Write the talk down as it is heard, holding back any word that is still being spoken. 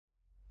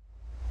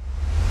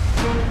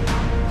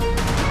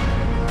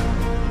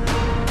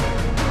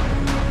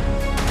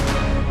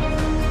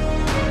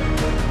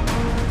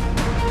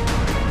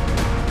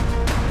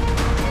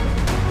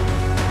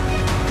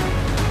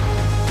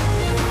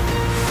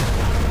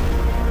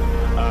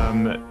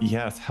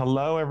Yes.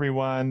 Hello,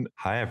 everyone.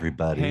 Hi,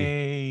 everybody.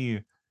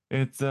 Hey,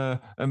 it's a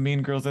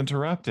Mean Girls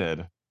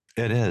Interrupted.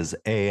 It is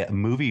a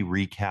movie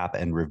recap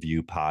and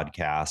review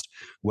podcast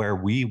where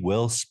we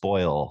will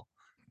spoil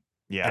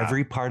Yeah.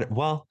 every part.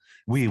 Well,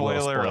 we will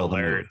Spoiler spoil the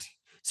movie. alert.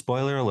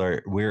 Spoiler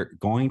alert. We're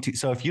going to.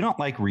 So if you don't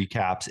like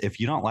recaps, if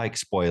you don't like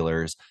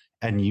spoilers,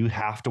 and you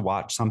have to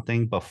watch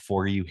something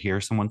before you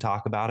hear someone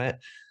talk about it,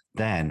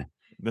 then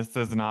This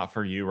is not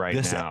for you right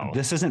this now.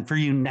 this isn't for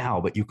you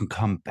now, but you can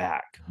come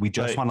back. We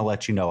just But want to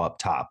let you know up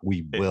top,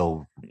 we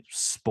will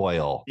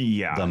spoil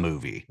yeah, the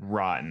movie.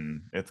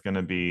 rotten. It's going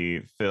to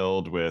be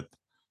filled with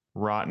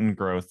rotten,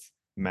 gross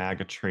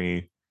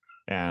magotry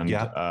and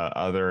Yep.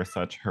 other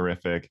such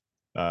horrific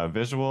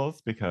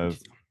visuals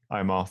because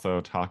I'm also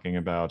talking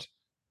about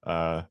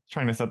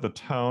trying to set the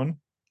tone,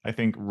 I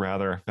think,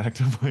 rather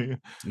effectively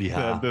that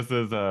Yeah. this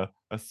is a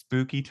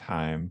spooky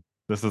time.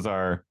 This is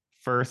our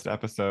first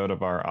episode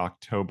of our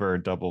October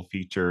double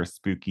feature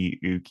spooky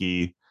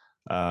ooky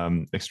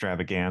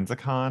extravaganza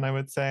con, I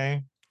would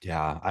say.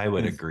 Yeah, I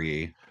would Is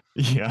agree.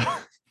 yeah.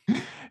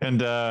 And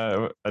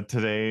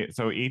today,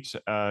 so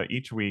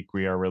each week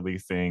we are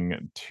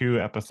releasing two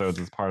episodes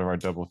as part of our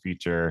double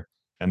feature,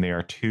 and they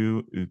are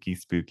two ooky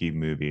spooky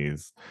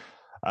movies.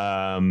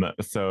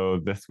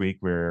 So this week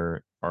we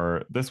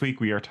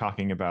are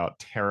talking about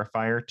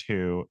Terrifier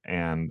 2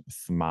 and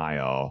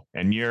Smile,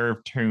 and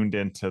you're tuned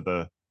into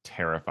the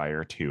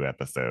Terrifier 2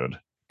 episode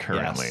Yes.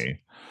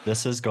 currently.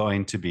 This is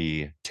going to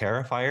be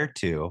Terrifier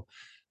 2.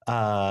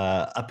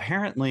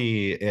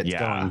 Apparently it's Yeah.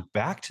 going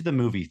back to the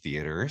movie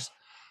theaters.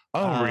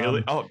 Oh,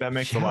 really? Oh, that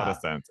makes a lot Yeah. of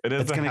sense. It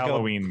is It's a going to go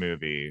Halloween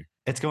movie.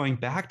 it's going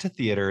back to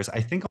theaters.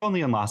 I think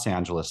only in Los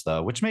Angeles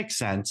though, which makes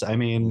sense. I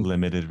mean,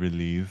 Limited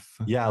release.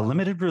 yeah,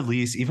 limited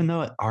release even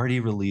though it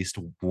already released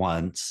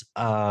once.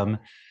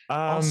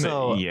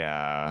 Also,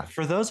 Yeah.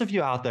 for those of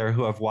you out there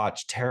who have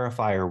watched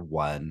Terrifier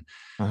 1,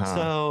 Uh-huh.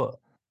 so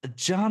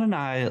John and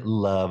I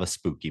love a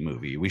spooky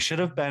movie. We should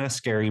have been a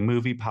scary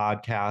movie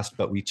podcast,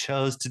 but we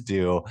chose to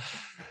do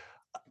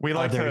We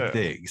like other to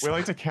things. we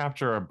like to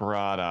capture a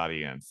broad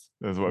audience,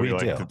 is what we We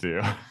like to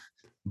do. do.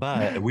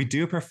 But we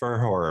do prefer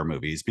horror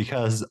movies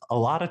because a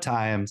lot of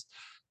times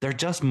they're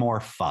just more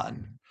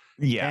fun.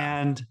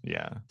 Yeah. And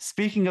Yeah.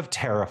 speaking of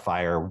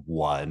Terrifier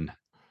 1,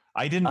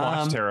 I didn't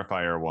watch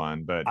Terrifier 1,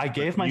 I but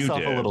gave you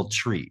myself a did. little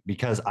treat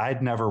because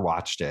I'd never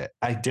watched it.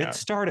 I did Yeah.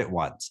 start it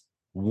once.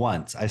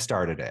 Once I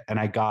started it and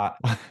I got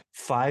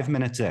 5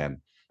 minutes in.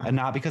 And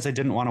not because I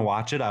didn't want to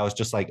watch it. I was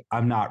just like,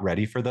 I'm not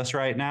ready for this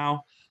right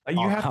now.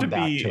 You I'll have to come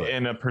back be to it.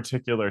 in a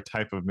particular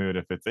type of mood.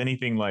 If it's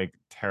anything like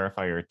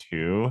Terrifier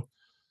 2,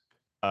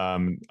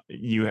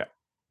 you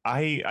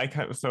I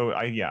kind of so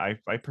I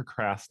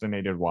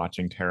procrastinated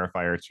watching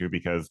Terrifier 2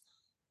 because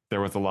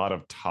there was a lot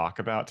of talk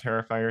about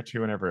Terrifier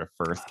 2 whenever it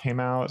first came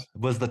out.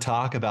 Was the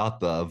talk about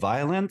the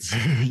violence?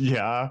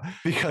 Yeah.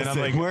 Because And I'm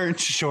they like, weren't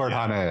short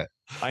yeah. on it.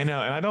 I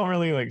know, and I don't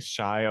really like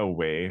shy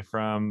away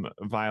from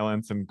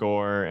violence and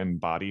gore and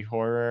body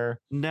horror,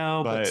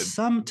 No, but but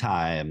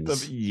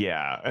sometimes.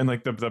 yeah, and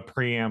like the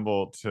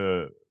preamble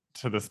to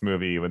this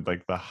movie with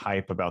like the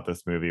hype about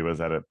this movie was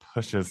that it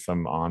pushes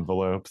some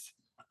envelopes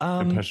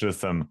and pushes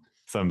some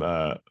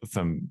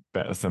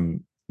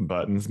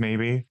buttons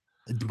maybe.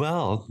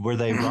 Well, were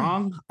they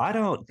wrong? I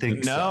don't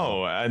think so.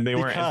 No, and they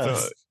weren't. And so,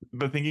 Because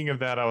but thinking of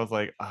that, I was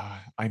like,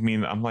 I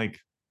mean, I'm like,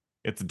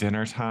 it's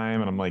dinner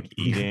time, and I'm like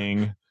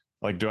eating.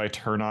 Like, do I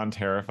turn on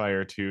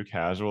Terrifier 2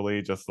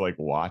 casually just to, like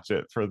watch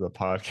it for the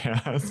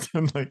podcast?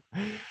 And like,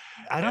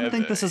 I don't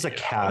think this is a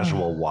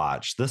casual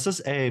watch. This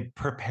is a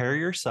prepare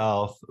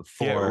yourself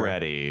for get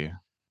ready.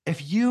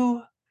 If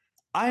you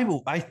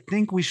I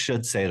think we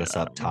should say this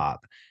up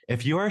top.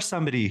 If you are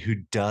somebody who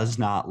does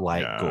not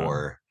like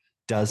gore,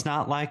 does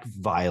not like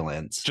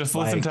violence, just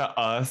listen to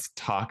us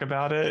talk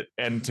about it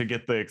and to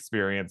get the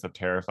experience of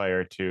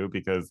Terrifier 2,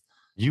 because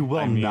you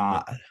will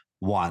not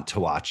want to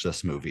watch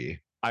this movie.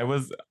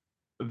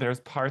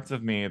 There's parts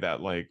of me that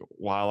like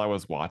while I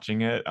was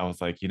watching it, I was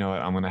like, you know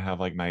what, I'm gonna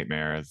have like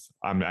nightmares.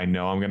 I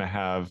know I'm gonna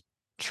have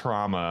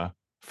trauma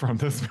from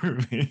this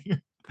movie.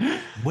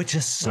 Which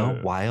is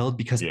so wild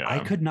because I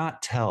could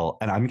not tell,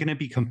 and I'm gonna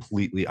be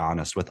completely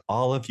honest with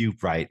all of you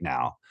right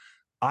now.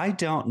 I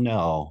don't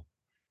know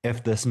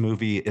if this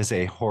movie is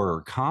a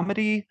horror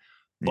comedy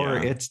or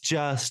it's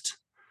just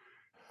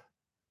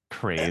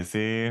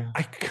crazy.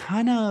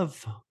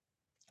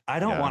 I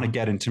don't want to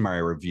get into my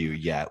review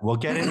yet. We'll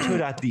get into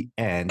it at the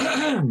end,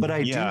 but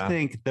I do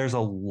think there's a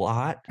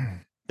lot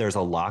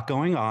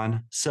going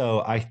on.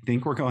 So I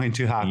think we're going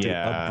to have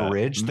to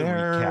abridge the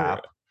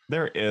recap.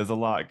 There is a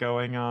lot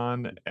going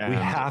on. And we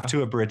have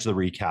to abridge the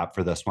recap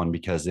for this one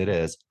because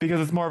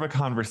it's more of a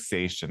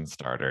conversation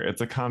starter.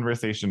 It's a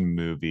conversation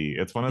movie.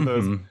 It's one of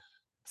those.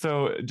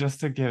 So just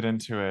to get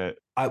into it,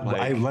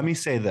 let me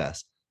say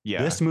this.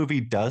 Yeah. This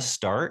movie does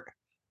start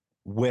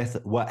with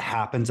what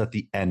happens at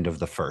the end of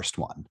the first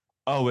one.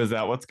 Oh, is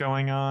that what's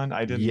going on?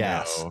 I didn't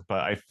know, but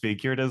I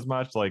figured as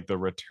much, like the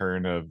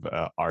return of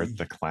Art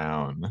the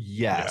Clown.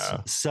 Yes.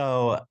 Yeah.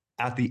 So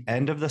at the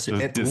end of this,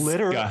 it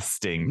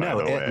disgusting.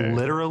 It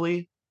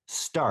literally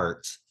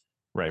starts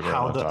Right, where it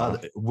how left the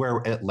off. where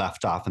it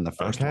left off in the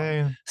first one.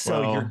 Okay.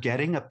 So you're Well,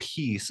 getting a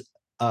piece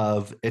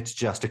of it's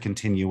just a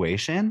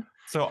continuation.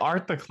 so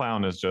Art the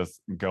Clown is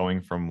just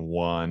going from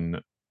one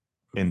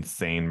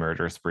insane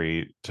murder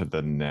spree to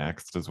the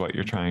next, is what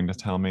you're trying to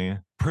tell me.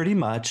 Pretty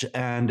much.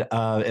 And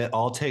it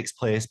all takes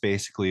place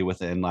basically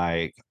within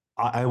like,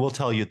 I will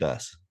tell you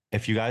this.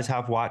 If you guys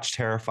have watched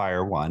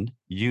Terrifier 1,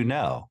 you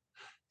know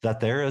that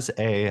there is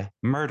a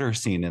murder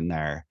scene in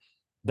there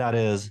that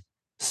is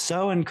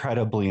so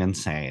incredibly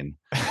insane.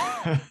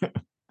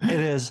 It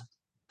is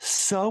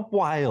so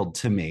wild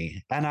to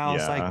me. And I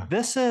was like, Yeah.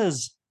 this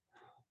is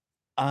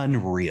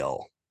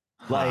unreal.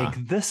 Huh.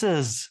 Like, this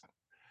is.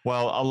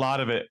 Well, a lot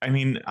of it, I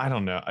mean, I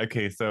don't know.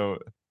 Okay, so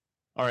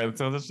all right,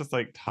 so let's just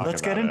like talk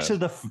Let's get about into it.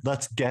 the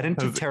let's get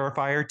into 'Cause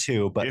Terrifier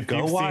 2, but if go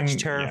you've watch seen,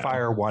 yeah,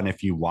 Terrifier 1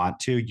 if you want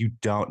to. You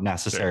don't sure.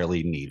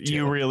 necessarily need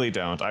You to. really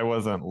don't. I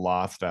wasn't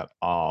lost at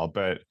all.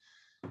 But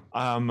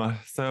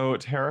so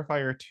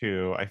Terrifier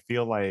 2, I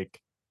feel like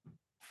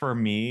for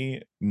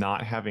me,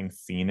 not having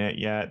seen it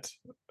yet,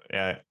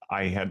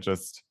 I had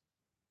just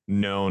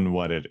known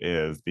what it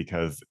is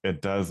because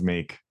it does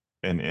make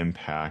an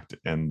impact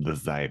in the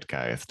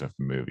zeitgeist of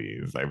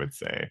movies, I would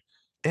say.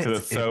 Because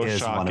it's It so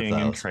is one of shocking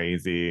and those.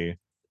 crazy.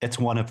 It's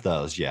one of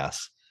those,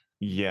 yes.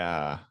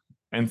 Yeah.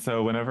 And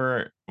so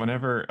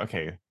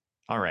okay,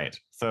 all right.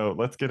 So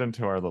let's get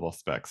into our little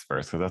specs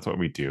first, because that's what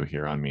we do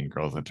here on Mean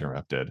Girls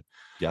Interrupted.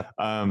 Yep.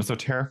 So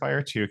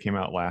Terrifier 2 came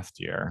out last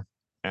year,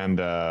 and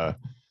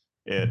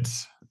it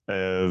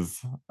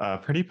is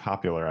pretty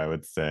popular, I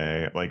would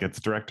say. Like, it's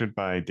directed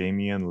by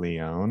Damien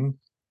Leone,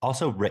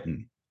 Also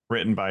written.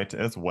 written by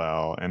as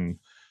well, and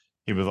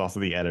he was also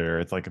the editor.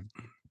 It's like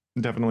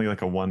definitely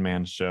like a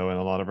one-man show in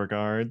a lot of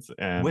regards. Which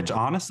And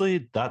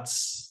honestly,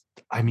 that's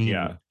I mean,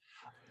 yeah,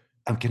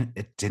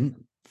 it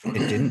didn't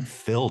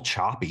feel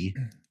choppy.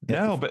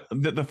 no, but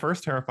the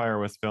first Terrifier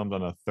was filmed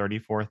on a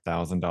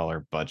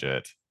 $34,000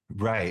 budget.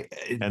 Right.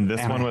 And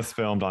this And one was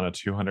filmed on a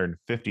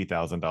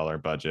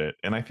 $250,000 budget.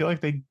 And I feel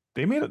like they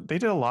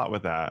did a lot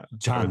with that, I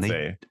John, would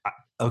say.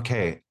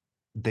 okay,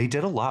 they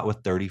did a lot with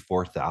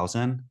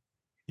 34,000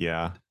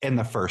 Yeah. in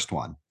the first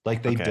one.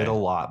 Like they did a Okay.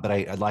 lot, but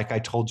I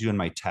told you in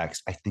my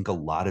text, I think a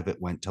lot of it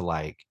went to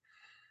I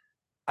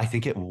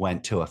think it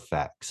went to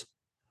effects.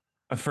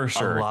 For A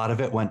sure. lot of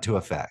it went to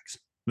effects.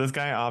 This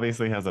guy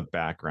obviously has a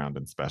background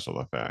in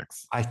special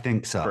effects. I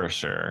think so. For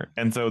sure.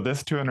 And so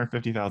this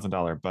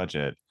 $250,000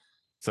 budget,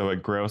 so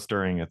it grossed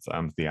during its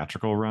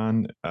theatrical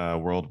run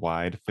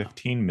worldwide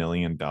 $15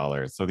 million.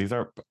 So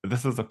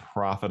this is a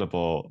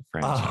profitable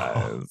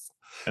franchise.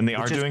 And they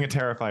are doing a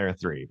Terrifier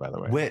 3, by the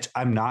way. Which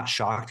I'm not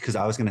shocked because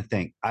I was going to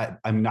think,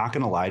 I'm not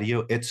going to lie to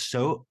you.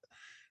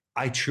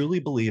 I truly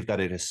believe that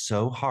it is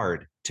so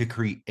hard to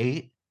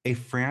create a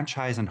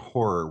franchise in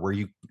horror where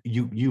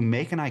you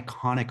make an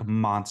iconic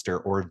monster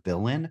or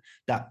villain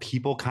that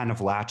people kind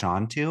of latch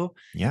onto,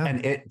 Yeah.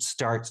 and it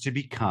starts to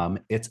become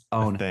its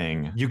own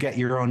thing. You get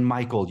your own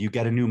Michael, you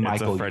get a new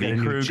Michael, you get a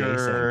new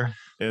Jason.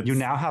 You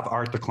now have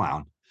Art the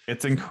Clown.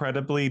 It's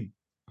incredibly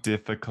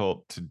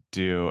difficult to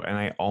do, and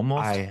I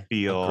almost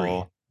feel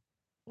agree.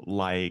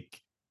 like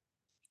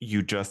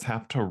you just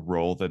have to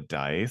roll the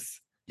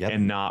dice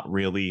and not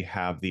really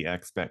have the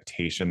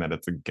expectation that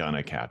it's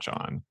gonna catch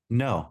on.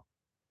 No,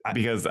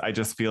 because I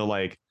just feel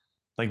like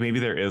maybe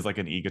there is like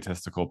an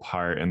egotistical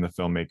part in the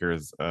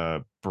filmmaker's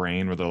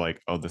brain where they're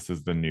like, oh, this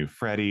is the new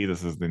Freddy,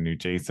 this is the new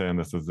Jason,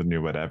 this is the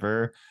new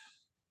whatever.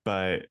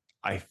 But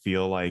I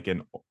feel like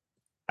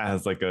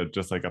as like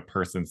a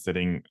person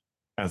sitting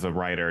as a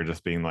writer,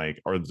 just being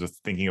like, or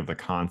just thinking of the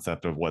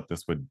concept of what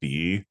this would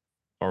be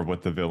or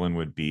what the villain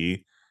would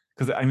be.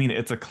 Because I mean,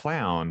 it's a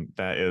clown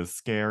that is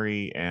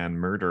scary and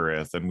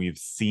murderous, and we've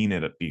seen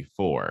it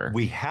before.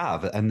 We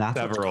have, and that's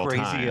what's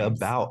crazy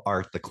about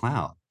Art the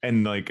Clown.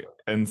 And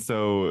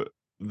so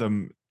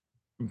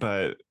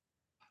but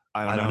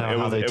I don't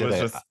know. It was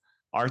just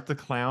Art the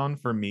Clown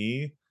for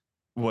me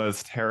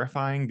was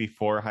terrifying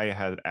before I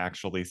had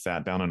actually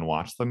sat down and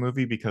watched the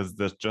movie, because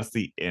just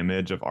the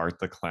image of Art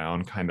the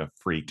Clown kind of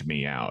freaked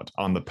me out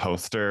on the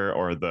poster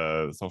or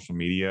the social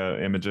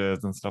media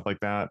images and stuff like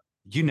that.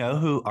 You know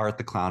who Art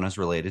the Clown is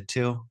related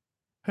to?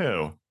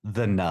 Who?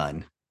 The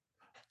Nun.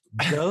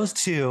 Those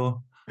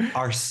two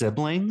are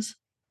siblings.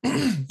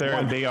 They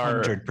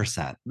are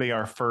 100%. They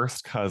are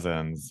first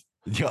cousins.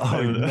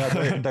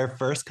 They're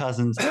first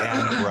cousins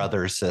and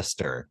brother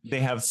sister.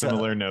 They have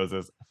similar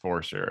noses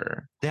for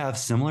sure. They have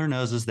similar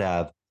noses. They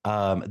have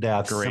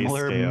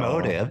similar scale,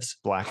 motives,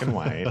 black and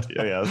white.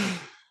 Yes,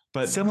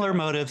 but similar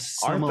motives,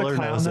 similar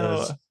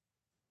noses.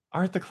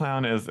 Art the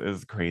Clown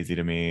is crazy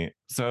to me.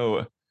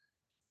 So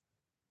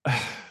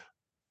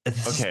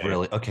this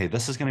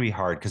is going to be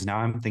hard because now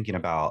I'm thinking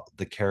about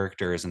the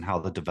characters and how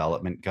the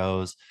development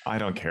goes. I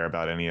don't care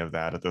about any of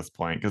that at this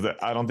point because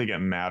I don't think it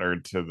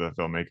mattered to the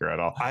filmmaker at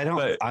all. I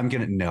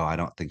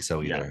don't think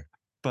so either. Yeah,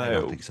 but I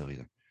don't think so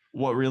either.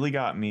 What really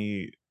got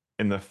me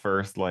in the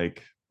first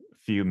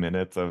few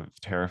minutes of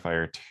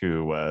Terrifier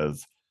 2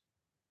 was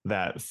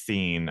that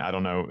scene. I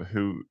don't know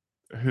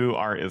who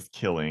Art is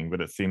killing,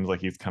 but it seems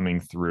like he's coming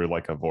through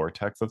like a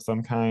vortex of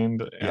some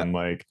kind. And Yep.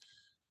 like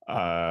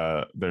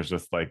there's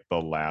just like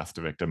the last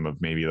victim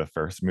of maybe the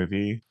first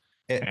movie.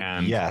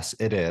 And Yes,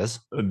 it is.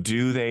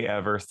 do they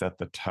ever set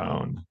the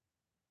tone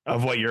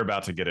of what you're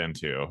about to get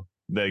into?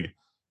 They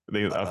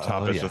up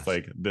top Oh, it's just yes.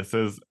 like this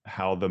is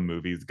how the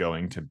movie's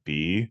going to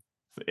be.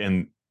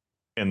 And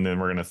and then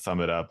we're gonna sum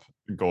it up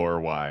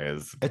gore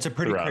wise It's a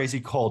pretty throughout. crazy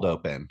cold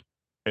open.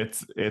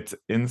 It's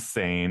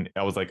insane.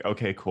 I was like,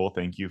 okay, cool.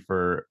 Thank you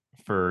for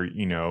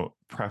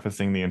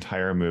prefacing the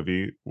entire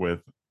movie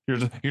with you're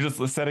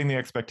just setting the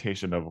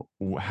expectation of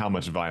how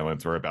much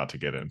violence we're about to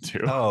get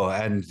into. Oh,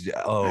 and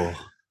oh,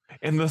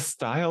 And the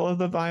style of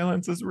the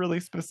violence is really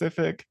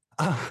specific.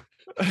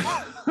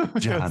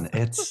 John,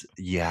 because,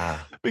 yeah.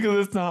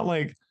 because it's not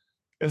like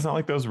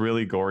those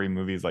really gory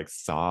movies like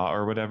Saw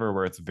or whatever,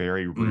 where it's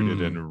very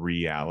rooted in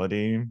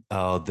reality.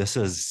 Oh, this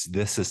is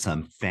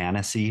some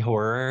fantasy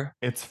horror.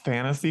 It's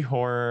fantasy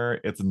horror,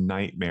 it's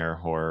nightmare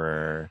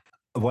horror.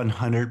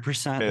 100%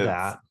 It's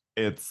that.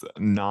 it's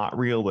not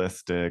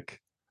realistic.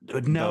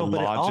 The No,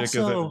 but it logic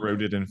isn't also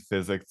rooted in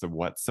physics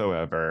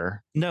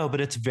whatsoever. no, but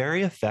it's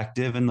very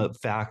effective in the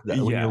fact that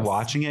when you're Yes.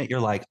 watching it, you're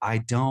like, I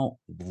don't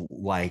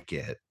like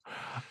it.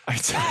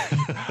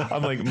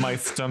 I'm like, my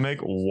stomach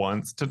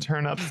wants to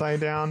turn upside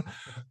down,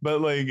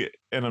 but like,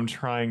 and I'm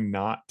trying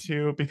not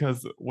to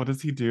because what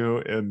does he do?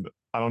 And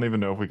I don't even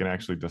know if we can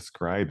actually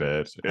describe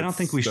it. I don't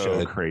think It's we so should.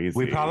 We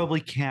crazy.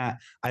 probably can't.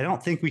 I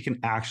don't think we can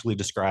actually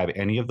describe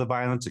any of the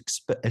violence,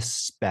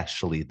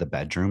 especially the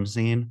bedroom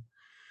scene.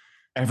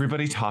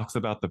 Everybody talks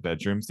about the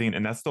bedroom scene,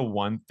 and that's the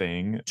one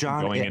thing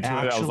John, going it into it.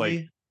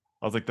 actually,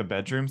 I was like, the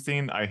bedroom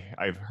scene.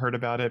 I've heard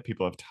about it.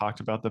 People have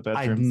talked about the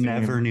I bedroom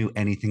never scene. knew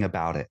anything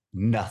about it.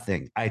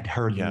 Nothing. I'd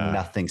heard Yeah.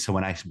 nothing. So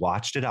when I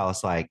watched it, I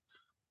was like,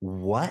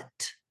 what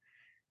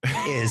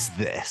is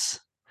this?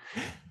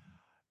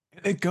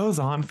 It goes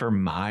on for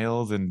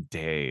miles and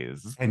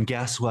days. And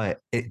guess what?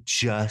 It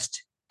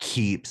just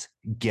keeps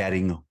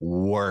getting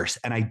worse.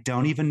 And I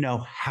don't even know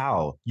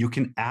how you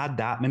can add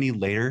that many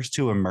layers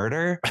to a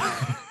murder.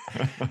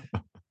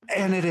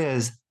 And it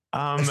is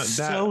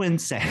so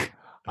insane.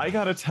 I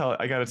gotta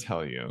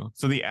tell you.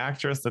 So the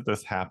actress that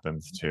this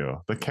happens to,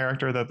 the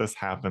character that this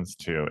happens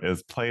to,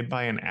 is played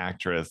by an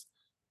actress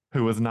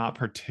who was not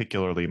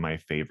particularly my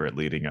favorite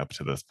leading up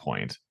to this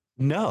point.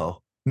 No.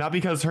 Not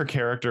because her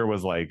character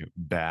was like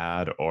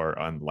bad or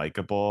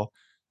unlikable,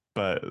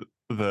 but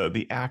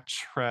the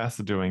actress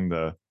doing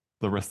the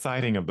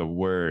reciting of the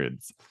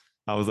words,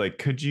 I was like,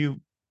 could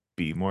you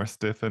be more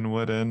stiff and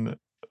wooden?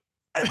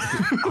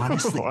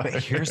 Honestly,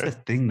 but here's the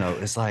thing though,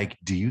 is like,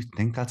 do you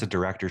think that's a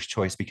director's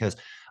choice? Because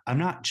I'm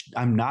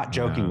not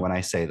joking when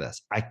I say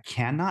this. I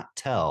cannot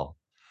tell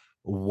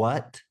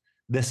what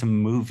this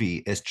movie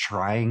is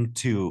trying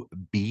to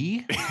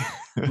be.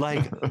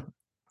 Like,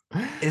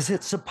 is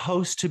it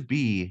supposed to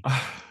be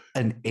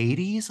an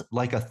 80s,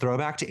 like a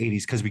throwback to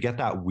 80s? Because we get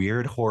that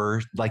weird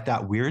horror, like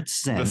that weird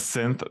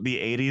synth. The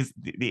 80s,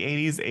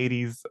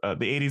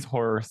 the 80s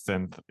horror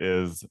synth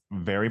is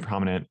very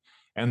prominent.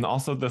 And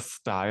also the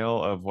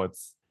style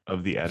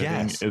of the editing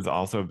Yes. is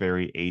also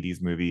very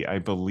 80s movie. I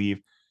believe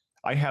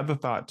I had the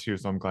thought too,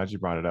 so I'm glad you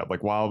brought it up.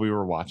 Like while we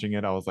were watching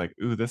it, I was like,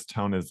 ooh, this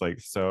tone is like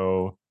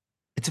so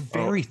It's a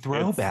very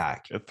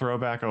throwback. It's a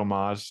throwback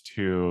homage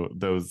to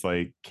those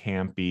like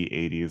campy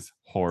 80s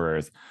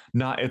horrors.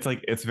 Not it's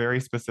like it's very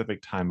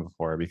specific time of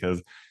horror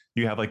because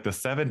you have like the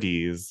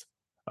 70s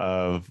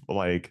of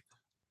like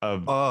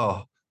of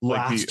Oh,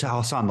 like Last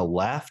House on the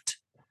Left.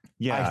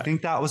 yeah. I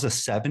think that was a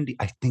 70.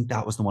 I think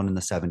that was the one in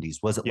the 70s.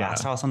 Was it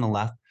Last House on the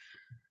Left?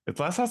 It's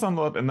Last House on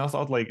the Left, and that's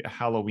all like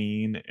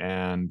Halloween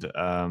and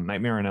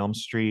Nightmare on Elm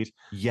Street.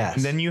 Yes.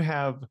 And then you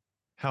have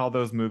how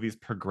those movies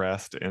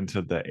progressed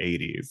into the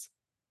 80s,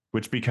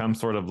 which becomes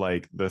sort of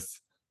like this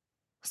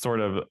sort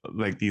of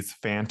like these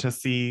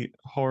fantasy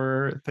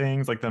horror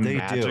things, like the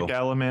magic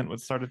element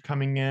was started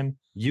coming in.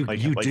 You like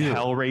do.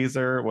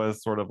 Hellraiser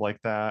was sort of like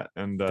that,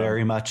 and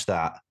very much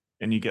that.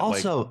 And you get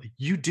also like,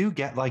 you do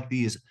get like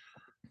these.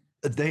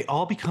 They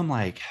all become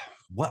like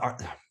what are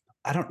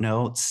I don't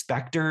know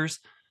specters.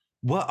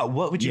 What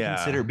would you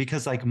consider?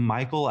 Because like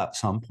Michael at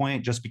some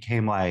point just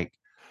became like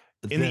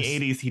in the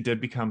 80s he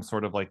did become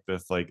sort of like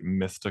this like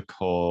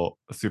mystical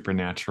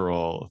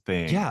supernatural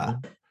thing. Yeah.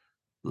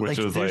 Which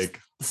was like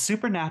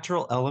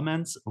supernatural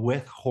elements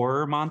with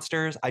horror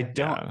monsters.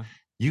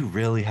 You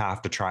really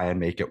have to try and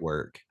make it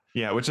work.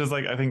 Yeah, which is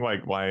like I think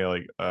like why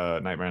like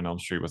Nightmare on Elm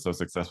Street was so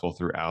successful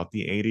throughout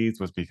the 80s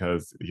was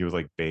because he was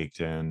like baked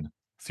in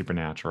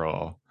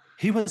supernatural.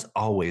 He was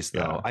always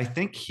though. I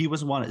think he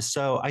was one.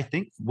 So I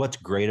think what's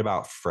great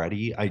about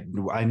Freddy,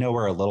 I know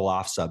we're a little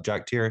off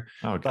subject here,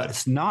 but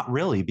it's not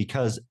really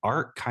because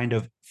Art kind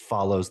of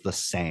follows the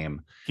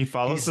same. He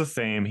follows the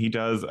same. He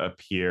does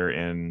appear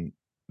in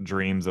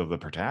dreams of the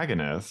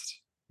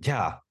protagonist.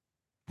 Yeah.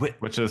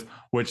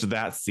 Which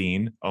that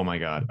scene, oh my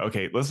God.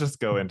 Okay, let's just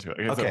go into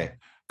it. Okay.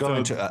 Go So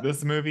into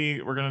this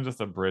movie, we're gonna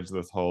just abridge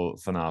this whole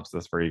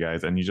synopsis for you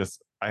guys, and you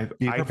just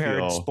be I prepared.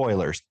 feel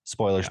Spoilers,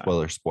 spoiler, yeah.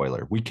 spoiler,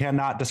 spoiler. We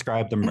cannot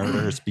describe the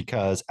murders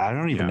because I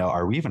don't even Yeah. know.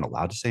 Are we even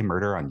allowed to say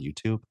murder on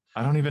YouTube?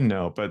 I don't even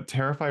know, but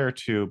Terrifier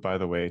 2, by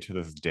the way, to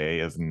this day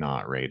is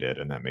not rated,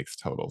 and that makes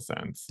total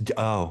sense.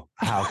 Oh,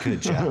 how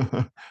could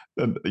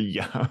you?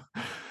 Yeah.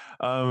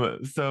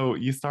 So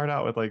you start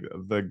out with like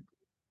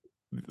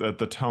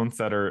the tone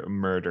setter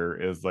murder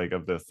is like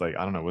of this like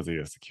I don't know, was he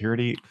a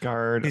security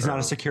guard He's not a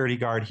or security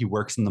guard. He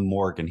works in the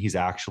morgue and he's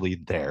actually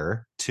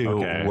there to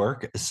okay.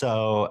 work.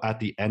 So at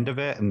the end of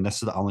it, and this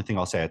is the only thing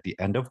I'll say at the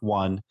end of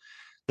one,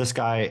 this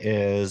guy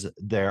is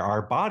there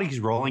are bodies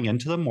rolling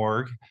into the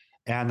morgue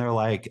and they're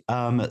like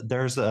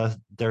there's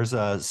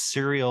a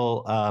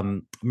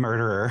serial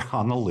murderer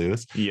on the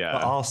loose, but Yeah.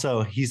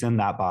 also he's in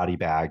that body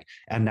bag,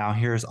 and now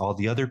here's all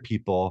the other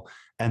people,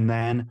 and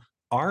then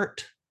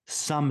Art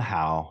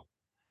somehow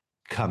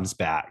comes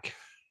back.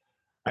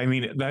 I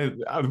mean,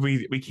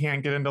 we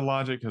can't get into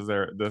logic because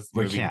this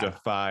We movie can't,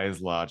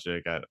 defies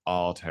logic at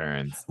all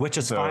turns. which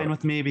is So fine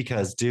with me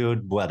because dude,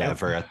 yep,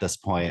 whatever at this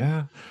point.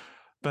 yeah,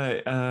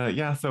 but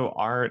yeah. So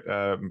Art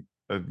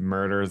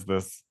murders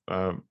this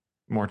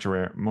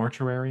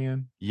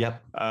mortuarian.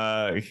 Yep.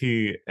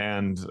 He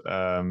and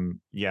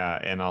yeah,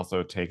 and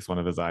also takes one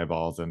of his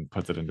eyeballs and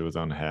puts it into his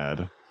own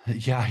head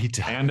Yeah, he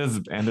does.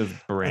 and his No,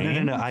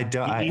 brain. I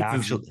don't. He I eats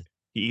actually,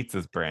 he eats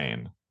his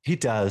brain. he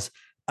does.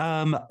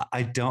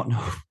 I don't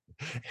know.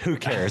 Who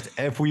cares?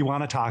 If we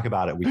want to talk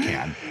about it, we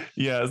can.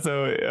 Yeah,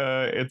 so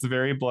it's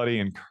very bloody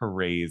and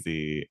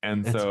crazy.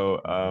 And It's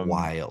so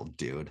wild,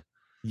 dude.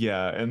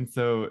 yeah, and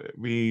so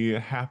we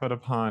happen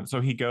upon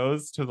so he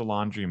goes to the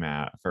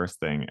laundromat first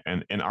thing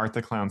and in Art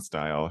the Clown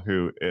style,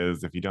 who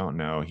is, if you don't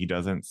know, he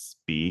doesn't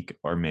speak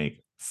or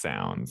make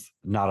sounds.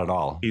 Not at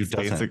all. He He's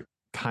doesn't. basic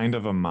kind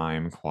of a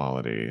mime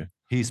quality.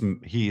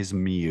 He's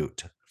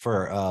mute.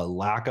 For a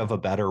lack of a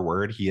better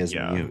word, he is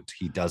Yeah. mute.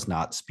 He does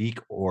not speak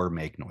or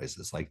make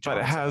noises like But John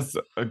it said. has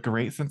a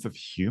great sense of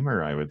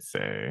humor, I would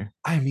say.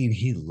 I mean,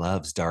 he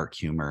loves dark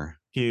humor.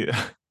 He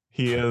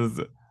he is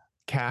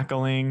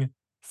cackling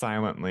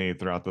silently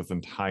throughout this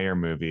entire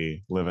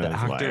movie, living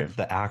his life.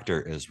 The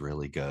actor is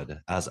really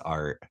good as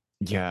Art.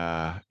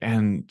 Yeah,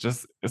 and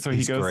just so he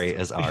He's goes, great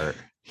as Art.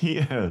 he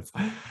is,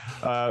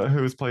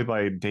 who's played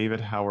by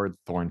David Howard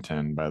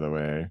Thornton, by the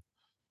way.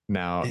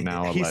 Now a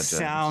He legend.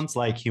 sounds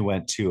like he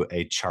went to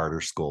a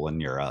charter school in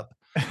Europe.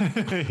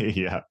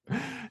 Yeah,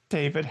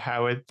 David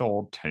Howard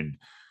Thornton.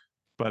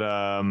 But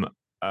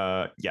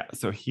yeah,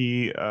 so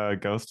he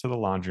goes to the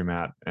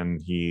laundromat and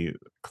he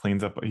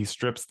cleans up. He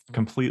strips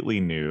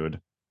completely nude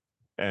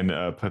and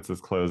puts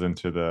his clothes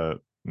into the.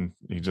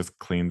 He just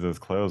cleans his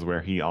clothes, where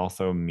he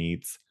also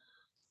meets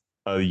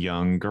a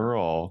young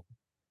girl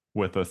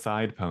with a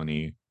side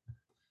pony,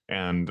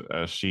 and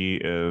she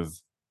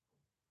is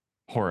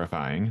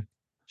horrifying.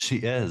 She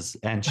is,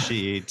 and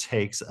she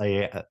takes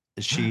a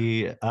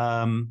she.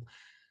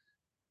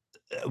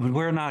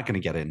 We're not going to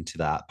get into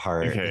that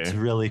part. Okay. It's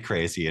really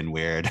crazy and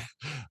weird.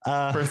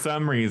 For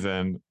some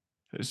reason,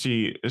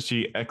 she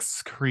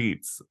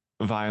excretes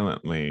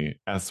violently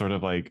as sort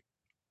of like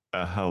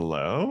a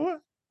hello.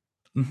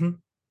 Mm-hmm.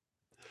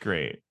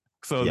 Great.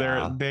 So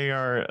Yeah. they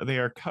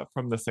are cut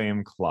from the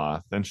same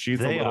cloth, and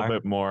she's a little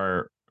bit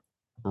more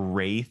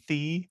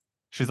wraithy.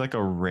 She's like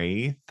a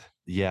wraith.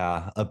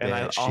 Yeah, a bit.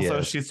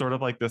 And she's sort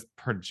of like this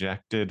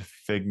projected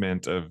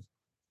figment of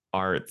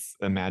Art's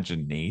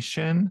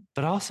imagination,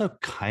 but also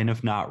kind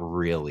of not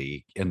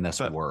really in this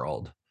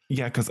world.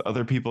 Yeah, because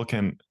other people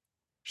can.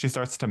 She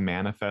starts to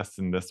manifest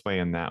in this way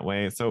and that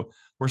way. So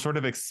we're sort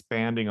of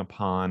expanding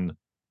upon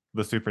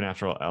the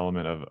supernatural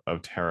element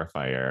of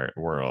Terrifier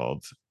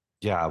world.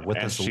 Yeah, with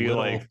this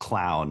little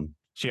clown.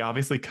 She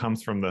obviously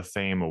comes from the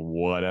same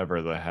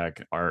whatever the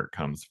heck Art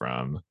comes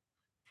from,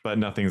 but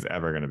nothing's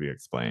ever going to be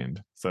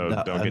explained. So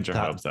don't get your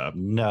hopes up.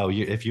 No,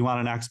 if you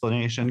want an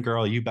explanation,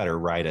 girl, you better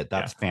write it.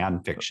 That's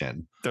fan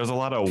fiction. There's a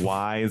lot of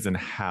whys and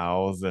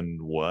hows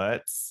and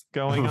what's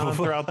going on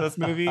throughout this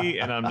movie.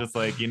 And I'm just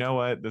like, you know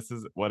what? This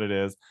is what it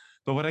is.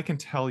 But what I can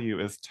tell you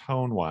is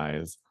tone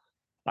wise,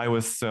 I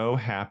was so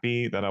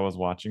happy that I was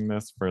watching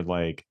this for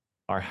like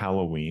our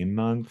Halloween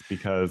month,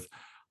 because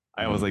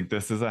I was like,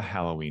 this is a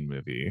Halloween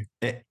movie.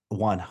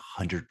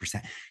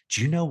 100%.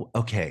 Do you know?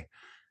 Okay.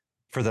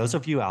 For those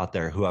of you out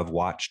there who have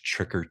watched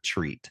Trick or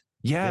Treat.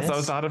 Yes, I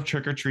was out of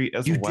Trick or Treat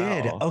as well.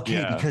 You did? Okay,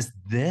 yeah. Because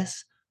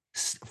this,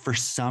 for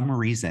some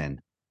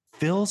reason,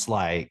 feels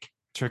like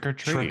Trick or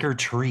Treat. Trick or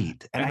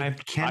Treat. And I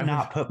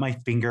cannot put my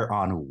finger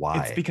on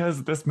why. It's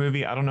because this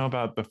movie, I don't know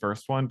about the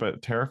first one,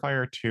 but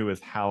Terrifier 2 is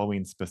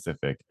Halloween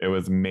specific. It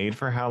was made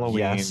for Halloween.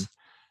 Yes.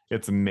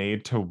 It's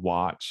made to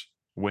watch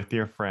with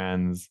your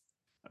friends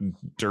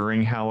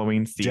during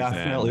Halloween season.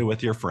 Definitely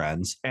with your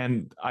friends.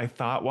 And I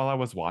thought while I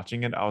was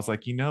watching it, I was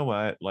like, you know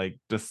what? Like,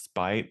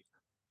 despite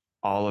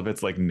all of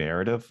its like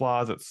narrative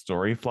flaws, its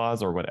story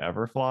flaws, or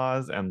whatever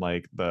flaws, and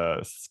like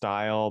the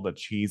style, the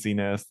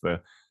cheesiness,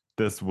 the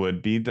this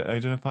would be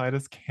identified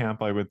as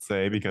camp, I would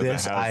say, because it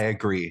This, I has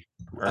agree.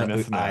 I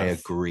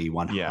earnestness. agree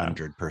Yeah.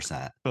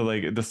 100%. But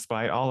like,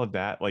 despite all of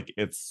that, like,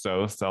 it's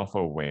so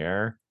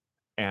self-aware,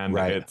 and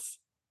Right. it's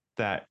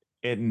that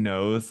it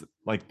knows,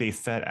 like, they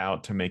set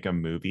out to make a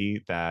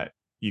movie that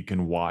you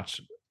can watch,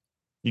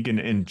 you can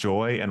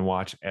enjoy and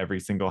watch every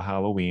single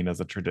Halloween as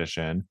a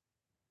tradition,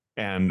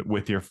 and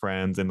with your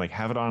friends, and like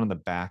have it on in the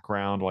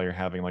background while you're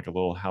having like a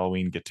little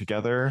Halloween get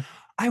together.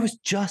 I was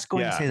just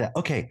going to Yeah. say that.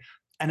 Okay.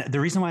 And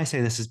the reason why I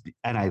say this is,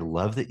 and I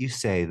love that you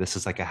say this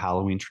is like a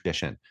Halloween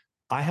tradition.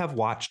 I have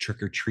watched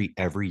Trick or Treat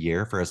every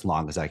year for as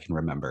long as I can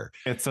remember.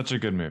 It's such a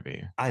good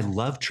movie. I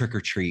love Trick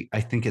or Treat.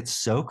 I think it's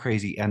so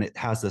crazy. And it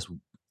has this,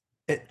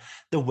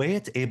 the way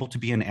it's able to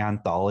be an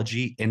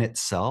anthology in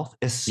itself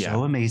is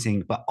so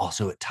amazing, but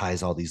also it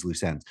ties all these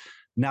loose ends.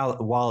 Now,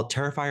 while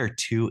Terrifier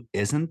 2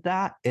 isn't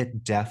that,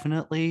 it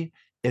definitely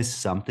is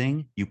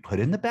something you put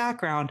in the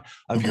background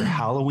of your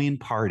Halloween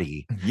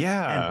party.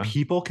 Yeah. And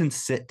people can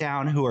sit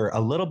down who are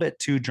a little bit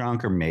too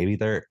drunk, or maybe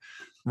they're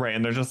right.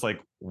 And they're just like,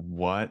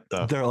 what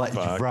the they're like,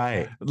 fuck?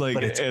 right. Like,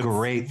 But it's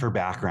great for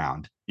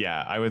background.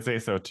 Yeah, I would say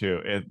so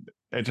too.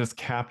 It just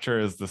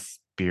captures the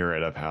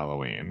spirit of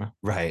Halloween.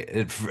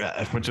 Right.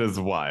 Which is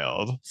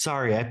wild.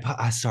 Sorry, I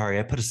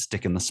put a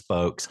stick in the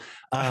spokes.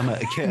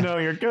 No,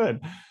 you're good.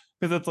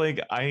 Because it's like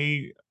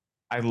I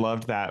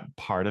loved that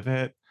part of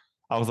it.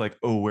 I was like,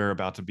 oh, we're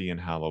about to be in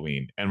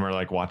Halloween, and we're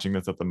like watching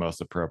this at the most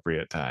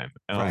appropriate time.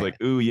 And I was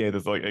like, ooh, yeah,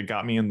 this, like, it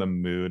got me in the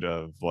mood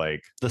of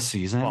like the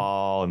season,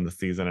 fall and the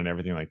season and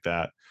everything like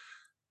that.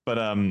 But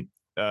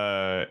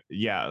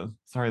yeah,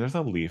 sorry, there's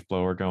a leaf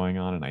blower going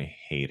on and I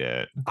hate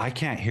it. I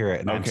can't hear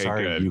it, and I'm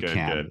sorry,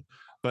 good.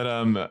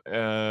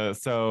 But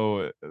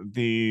so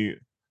the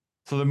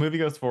movie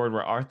goes forward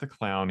where Art the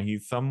Clown,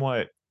 he's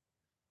somewhat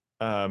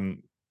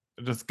um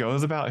just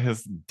goes about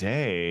his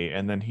day,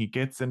 and then he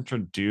gets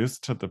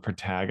introduced to the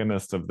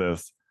protagonist of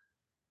this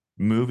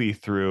movie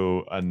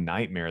through a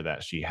nightmare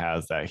that she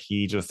has that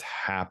he just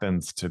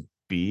happens to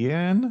be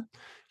in.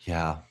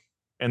 Yeah.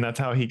 And that's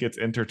how he gets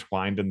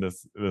intertwined in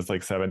this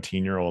like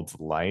 17-year-old's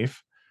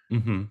life.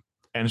 Mm-hmm.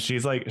 And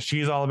she's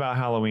all about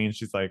Halloween.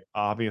 She's like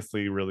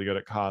obviously really good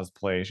at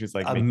cosplay. She's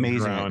like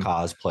amazing at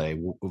cosplay.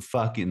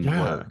 Fucking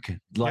work.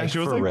 Like, she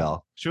was for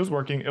real. She was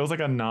working. It was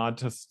like a nod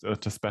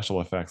to special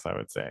effects, I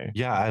would say.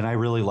 Yeah, and I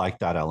really liked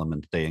that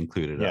element they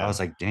included. Yeah. I was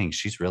like, dang,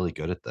 she's really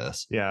good at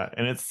this. Yeah,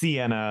 and it's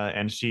Sienna,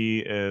 and she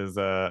is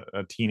a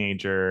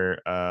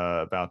teenager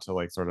about to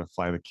like sort of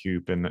fly the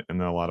coop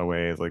in a lot of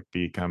ways, like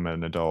become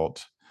an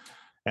adult.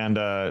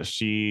 And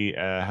she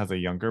has a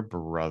younger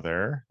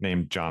brother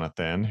named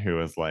Jonathan,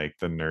 who is like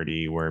the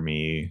nerdy,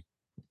 wormy,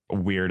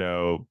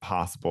 weirdo,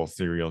 possible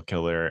serial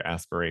killer,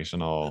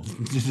 aspirational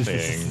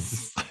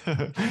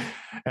thing.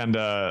 And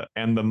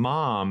the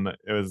mom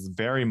is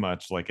very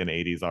much like an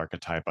 80s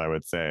archetype, I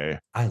would say.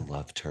 I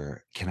loved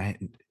her. Can I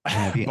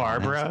be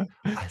Barbara?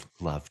 Honest? I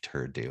loved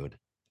her, dude.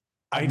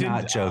 I'm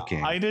not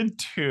joking. I did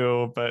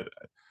too, but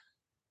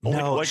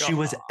no, she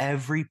was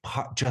every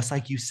part, just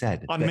like you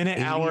said. On minute,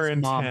 hour,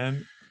 and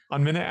 10.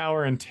 On minute,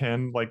 hour, and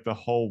 10, like the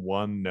whole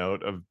one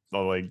note of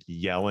like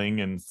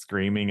yelling and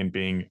screaming and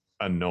being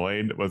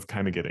annoyed was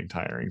kind of getting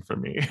tiring for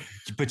me.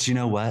 But you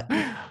know what?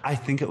 I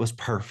think it was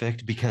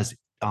perfect because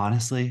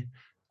honestly,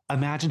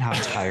 imagine how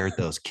tired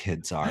those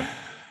kids are.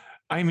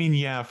 I mean,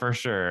 yeah, for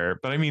sure.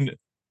 But I mean,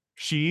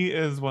 she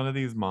is one of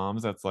these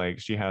moms that's like,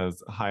 she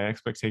has high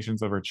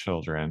expectations of her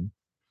children.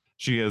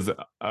 She is,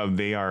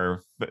 they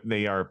are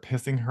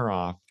pissing her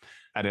off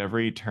at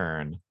every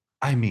turn.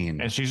 I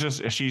mean, and she's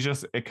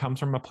just, it comes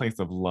from a place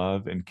of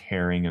love and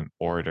caring and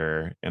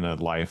order in a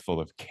life full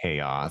of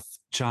chaos.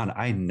 John,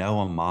 I know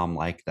a mom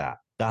like that.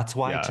 That's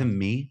why to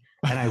me,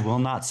 and I will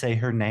not say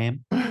her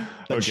name,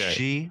 but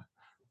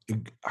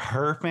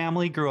her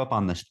family grew up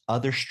on the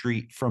other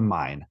street from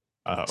mine.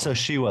 Oh. So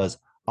she was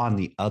on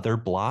the other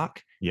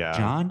block. Yeah.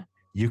 John,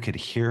 you could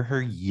hear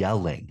her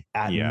yelling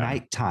at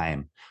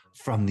nighttime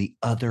from the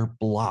other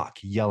block,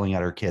 yelling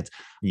at her kids.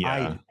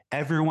 Yeah.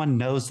 Everyone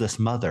knows this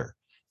mother.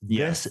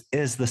 Yes. This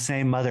is the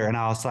same mother. And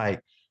I was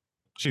like,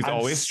 she's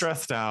always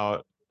stressed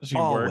out. She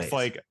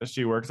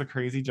works a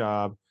crazy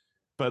job.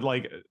 But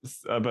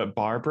but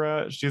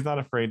Barbara, she's not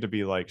afraid to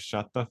be like,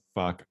 shut the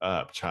fuck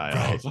up,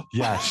 child. Right.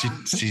 Yeah,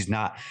 she's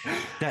not.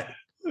 That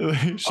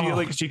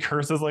she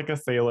curses like a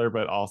sailor,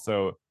 but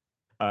also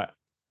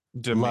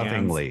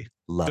demands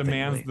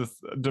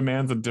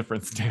a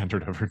different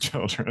standard of her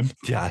children.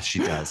 Yeah, she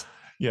does.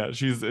 Yeah,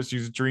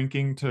 she's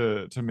drinking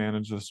to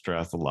manage the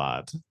stress a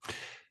lot.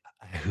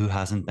 Who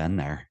hasn't been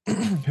there?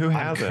 Who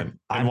hasn't?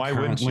 And why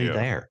wouldn't you?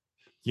 There.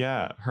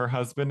 Yeah, her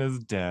husband is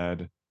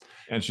dead,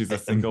 and she's a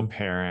single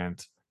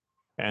parent,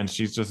 and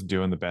she's just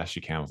doing the best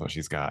she can with what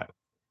she's got.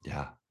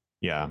 Yeah.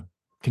 Yeah.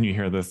 Can you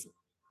hear this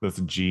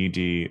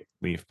GD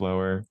leaf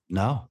blower?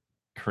 No.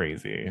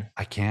 Crazy.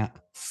 I can't.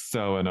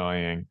 So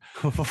annoying.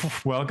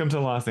 Welcome to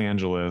Los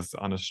Angeles,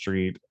 on a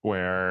street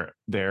where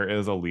there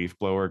is a leaf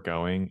blower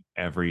going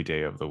every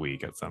day of the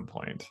week at some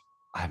point.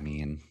 I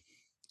mean,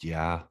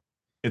 yeah.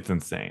 It's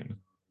insane.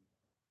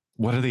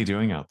 What are they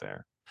doing out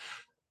there?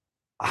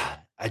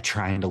 I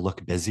trying to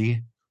look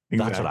busy.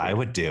 That's what I Exactly.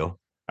 would do.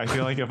 I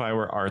feel like if I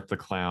were Art the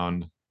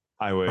Clown,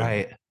 I would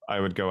Right. I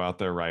would go out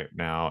there right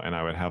now and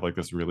I would have like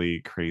this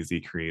really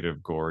crazy,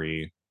 creative,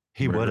 gory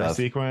He would murder have.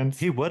 sequence.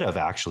 He would have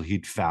actually.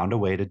 He'd found a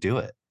way to do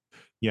it.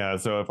 Yeah,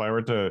 so if I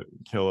were to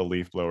kill a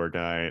leaf blower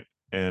guy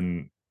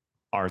in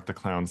Art the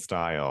Clown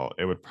style,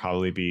 it would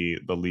probably be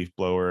the leaf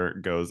blower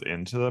goes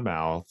into the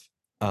mouth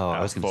Oh,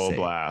 at full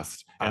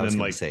blast. I And was then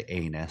gonna like say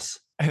anus.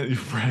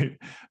 right.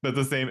 But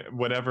the same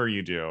whatever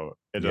you do,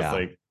 it just Yeah.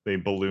 like they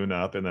balloon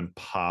up and then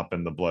pop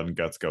and the blood and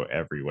guts go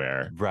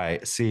everywhere.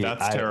 Right. See,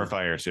 That's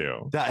Terrifier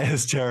too. that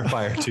is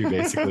Terrifier too,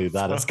 basically.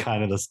 That is So,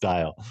 kind of the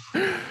style.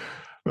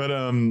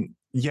 but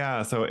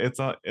yeah, so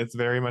it's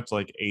very much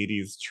like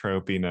 80s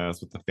tropiness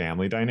with the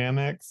family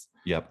dynamics.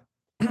 Yep.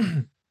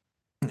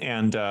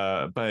 And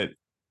but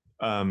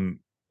um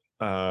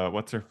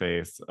what's her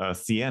face?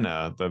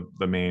 Sienna,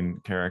 the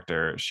main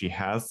character, she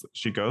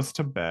goes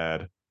to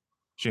bed.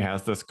 She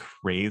has this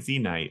crazy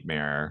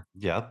nightmare.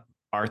 Yep.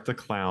 Art the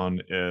Clown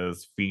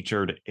is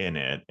featured in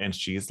it, and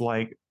she's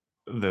like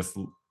this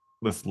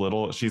this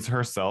little she's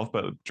herself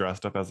but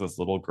dressed up as this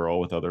little girl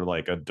with other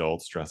like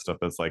adults dressed up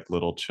as like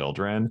little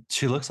children.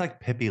 She looks like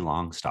Pippi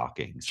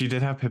Longstockings. She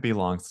did have Pippi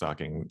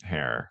Longstocking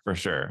hair for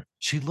sure.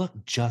 She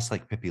looked just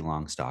like Pippi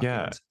Longstockings.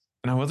 Yeah.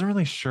 And I wasn't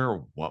really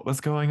sure what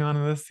was going on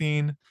in this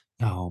scene.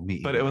 No, me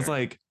but either. it was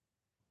like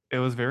it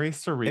was very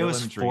surreal. It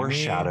was and dreamy.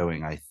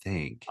 foreshadowing, I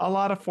think. A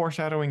lot of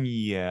foreshadowing,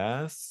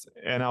 yes.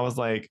 And I was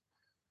like,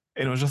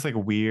 and it was just like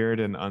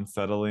weird and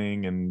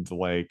unsettling and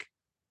like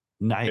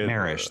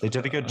nightmarish. They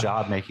did a good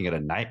job making it a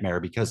nightmare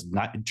because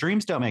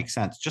dreams don't make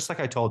sense. Just like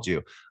I told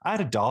you, I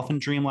had a dolphin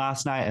dream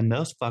last night and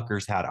those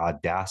fuckers had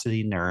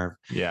audacity, nerve.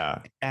 Yeah.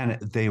 And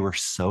they were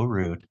so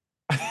rude.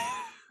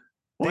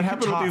 What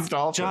happened with these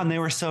dolphins? John, they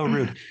were so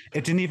rude.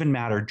 It didn't even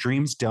matter.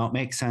 Dreams don't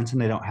make sense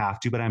and they don't have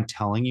to, but I'm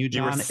telling you,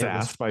 John. You were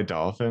sassed by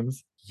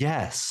dolphins?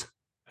 Yes.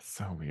 That's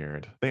so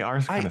weird. They are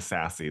kind of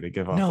sassy. They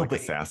give off like a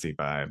sassy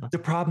vibe. The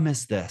problem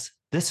is this.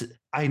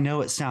 I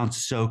know it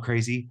sounds so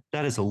crazy.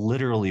 That is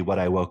literally what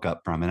I woke up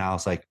from. And I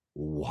was like,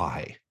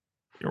 why?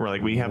 We're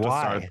like, we have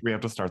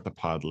to start the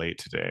pod late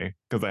today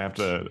because I have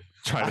to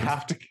try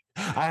to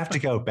I have to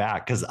go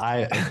back because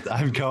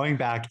I'm going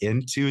back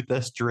into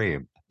this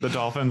dream. The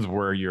dolphins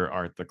were your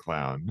Art the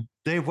Clown.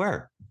 They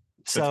were.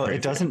 So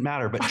it doesn't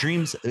matter. But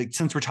dreams,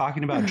 since we're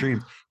talking about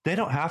dreams, they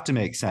don't have to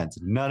make sense.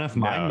 None of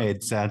mine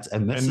made sense.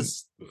 And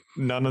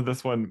none of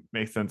this one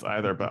makes sense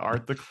either. But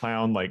Art the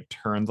Clown like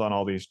turns on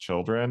all these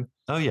children.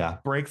 Oh, yeah.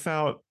 Breaks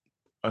out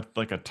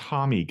like a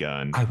Tommy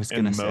gun. I was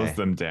going to say. And mows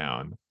them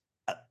down.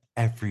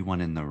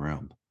 Everyone in the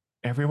room.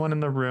 Everyone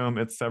in the room.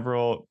 It's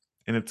several.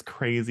 And it's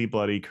crazy,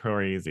 bloody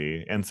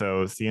crazy. And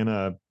so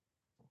Sienna,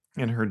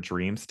 in her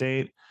dream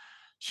state,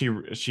 she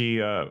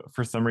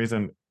for some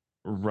reason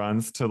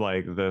runs to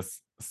like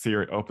this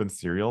open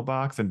cereal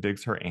box and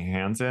digs her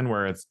hands in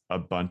where it's a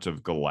bunch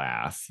of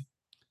glass.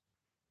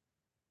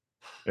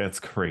 It's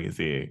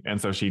crazy. And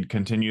so she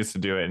continues to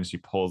do it and she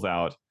pulls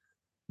out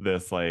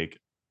this like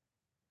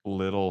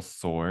little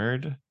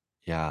sword.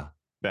 Yeah.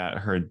 That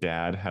her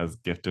dad has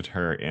gifted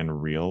her in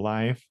real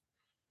life.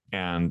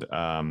 And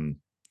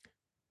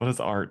what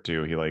does Art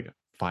do? He like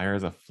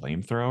fires a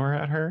flamethrower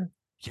at her.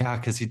 Yeah,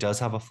 because he does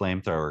have a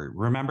flamethrower.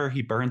 Remember,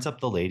 he burns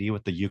up the lady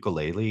with the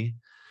ukulele.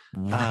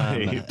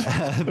 Right.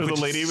 The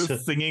lady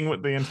was singing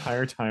with the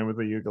entire time with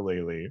the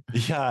ukulele.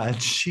 Yeah, and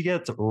she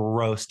gets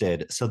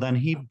roasted. So then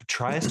he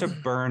tries to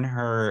burn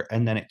her,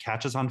 and then it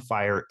catches on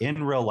fire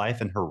in real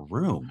life in her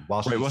room.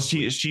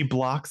 She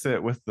blocks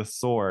it with the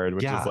sword,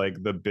 which is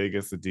like the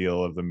biggest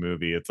deal of the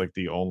movie. It's like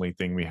the only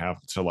thing we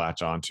have to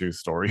latch onto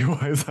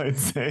story-wise, I'd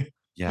say.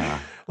 Yeah.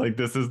 Like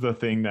this is the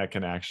thing that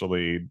can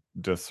actually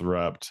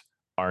disrupt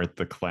Art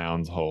the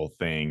Clown's whole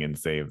thing and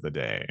save the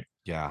day.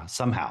 Yeah,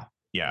 somehow.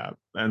 Yeah.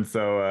 And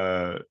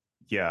so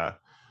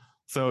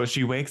so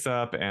she wakes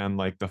up and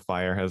like the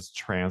fire has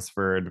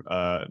transferred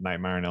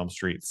Nightmare on Elm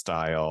Street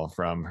style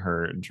from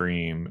her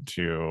dream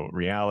to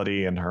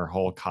reality, and her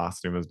whole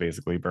costume is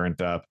basically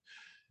burnt up.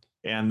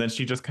 And then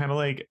she just kind of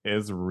like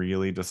is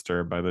really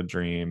disturbed by the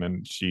dream,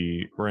 and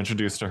we're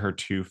introduced to her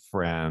two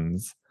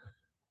friends.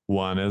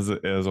 One is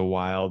a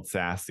wild,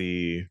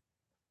 sassy,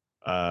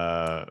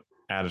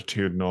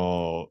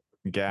 attitudinal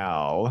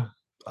gal.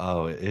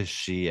 Oh, is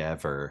she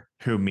ever?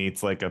 Who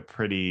meets like a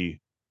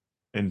pretty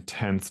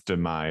intense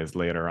demise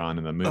later on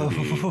in the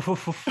movie.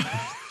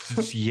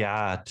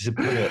 Yeah, to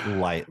put it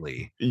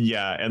lightly.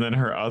 Yeah, and then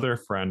her other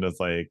friend is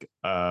like,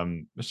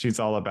 she's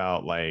all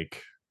about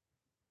like,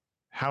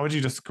 how would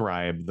you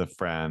describe the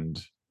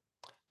friend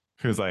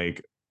who's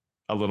like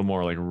a little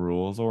more like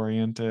rules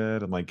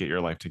oriented and like get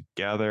your life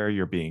together?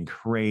 You're being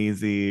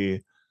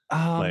crazy.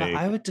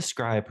 I would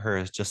describe her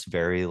as just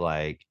very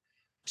like,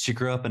 she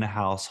grew up in a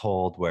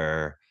household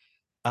where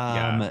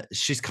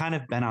she's kind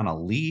of been on a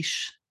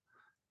leash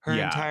her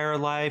entire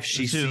life.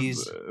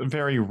 She's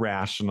very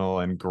rational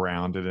and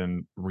grounded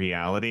in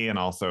reality. And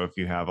also if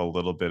you have a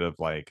little bit of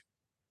like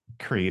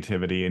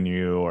creativity in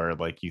you, or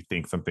like you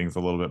think something's a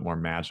little bit more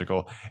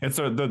magical. And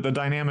so the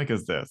dynamic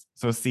is this.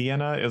 So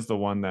Sienna is the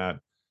one that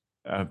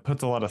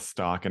puts a lot of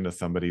stock into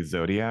somebody's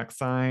zodiac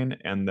sign,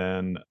 and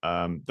then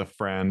the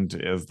friend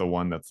is the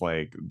one that's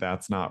like,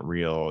 "That's not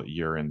real.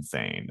 You're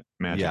insane.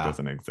 Magic Yeah.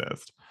 doesn't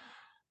exist."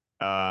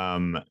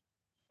 Um,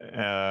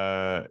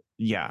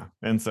 yeah,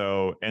 and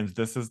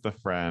this is the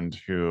friend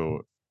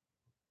who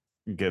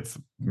gets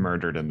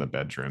murdered in the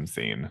bedroom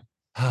scene.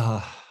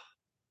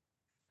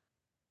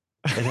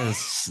 It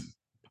is.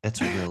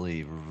 It's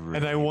really, And really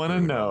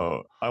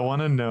brutal. I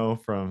want to know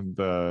from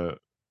the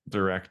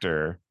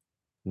director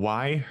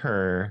why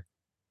her,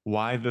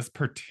 why this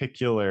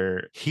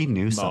particular He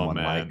knew someone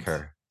like moment.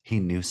 her. He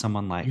knew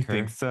someone You like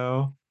think her.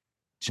 so?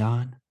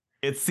 John.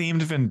 It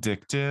seemed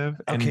vindictive,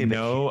 Okay, and but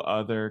no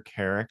other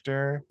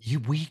character.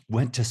 we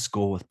went to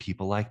school with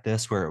people like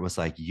this where it was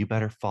like, you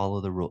better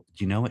follow the rule.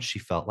 You know what she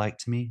felt like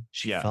to me?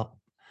 She Yeah, felt,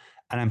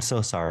 and I'm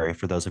so sorry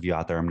for those of you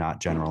out there, I'm not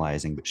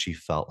generalizing, but she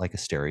felt like a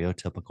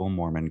stereotypical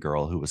Mormon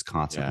girl who was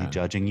constantly yeah,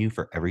 judging you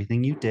for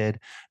everything you did.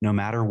 No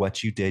matter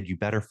what you did, you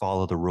better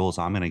follow the rules.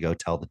 I'm going to go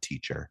tell the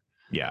teacher.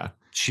 yeah.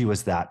 She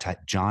was that type.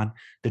 John,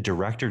 the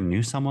director,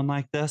 knew someone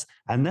like this.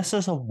 And this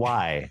is a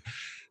why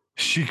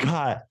she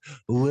got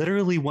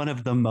literally one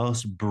of the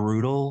most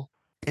brutal.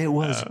 It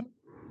was Uh,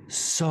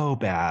 so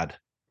bad.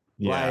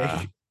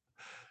 yeah,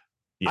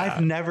 Like,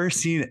 I've yeah, never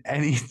seen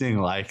anything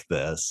like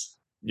this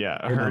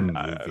yeah. in a Her,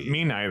 movie.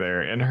 me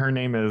neither. And her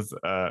name is,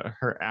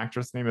 her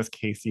actress name is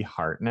Casey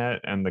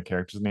Hartnett, and the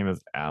character's name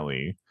is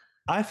Allie.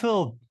 I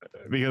feel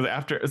Because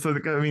after, so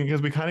I mean,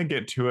 because we kind of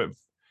get to it.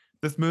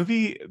 This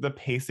movie, the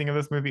pacing of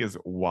this movie is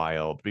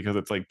wild because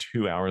it's like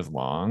 2 hours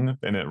long,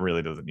 and it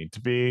really doesn't need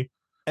to be.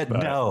 But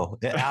no,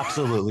 it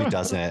absolutely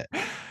doesn't.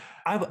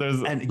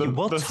 there's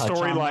We'll the touch on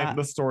storyline. that.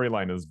 The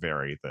storyline is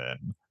very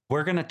thin.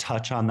 We're going to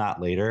touch on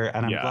that later.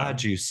 And I'm Yeah,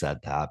 glad you said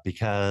that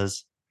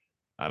because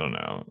I don't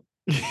know.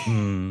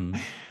 mm,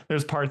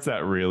 There's parts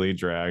that really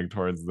drag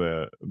towards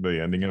the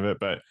ending of it,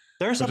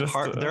 there's but a just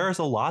part, there's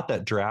a lot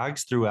that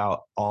drags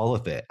throughout all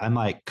of it. I'm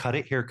like, cut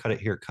it here, cut it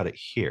here, cut it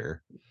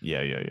here.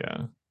 yeah, yeah, yeah.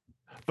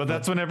 But But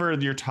that's whenever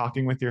you're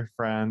talking with your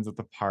friends at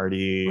the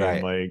party, and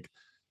right. like,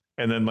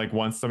 and then like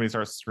once somebody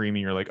starts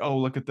screaming, you're like, "Oh,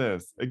 look at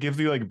this!" It gives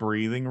you like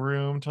breathing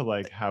room to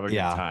like have a good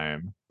Yeah.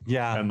 time,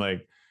 Yeah. and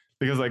like,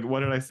 because like,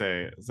 what did I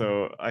say?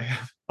 So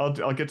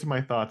I'll get to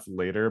my thoughts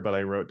later, but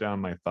I wrote down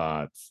my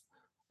thoughts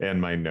in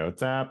my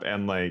notes app,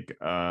 and like,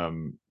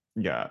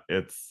 yeah,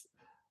 it's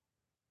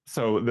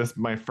so this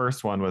my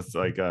first one was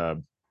like,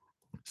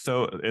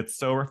 so it's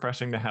so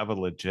refreshing to have a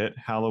legit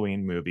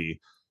Halloween movie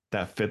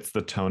that fits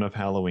the tone of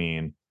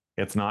Halloween.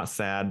 It's not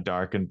sad,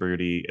 dark, and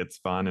broody. It's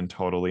fun and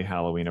totally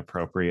Halloween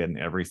appropriate in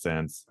every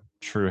sense,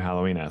 true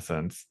Halloween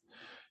essence.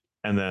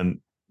 And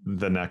then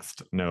the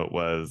next note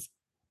was,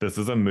 this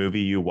is a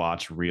movie you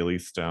watch really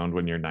stoned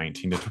when you're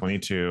 19 to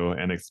 22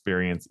 and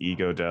experience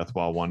ego death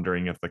while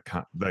wondering if the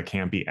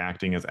campy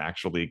acting is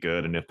actually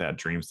good and if that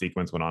dream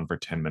sequence went on for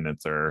 10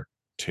 minutes or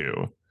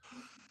two.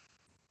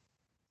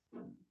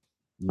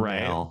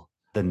 Right?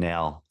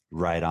 Nail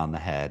right on the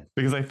head.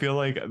 Because I feel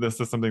like this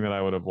is something that I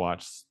would have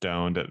watched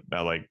stoned at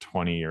like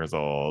 20 years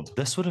old.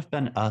 This would have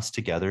been us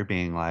together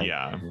being like,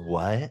 Yeah.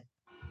 what?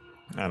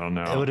 I don't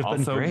It know. would have been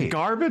Also, great.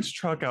 garbage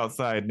truck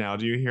outside now.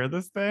 Do you hear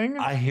this thing?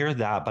 I hear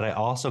that, but I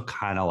also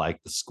kind of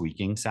like the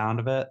squeaking sound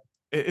of it.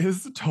 It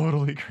is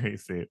totally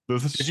crazy.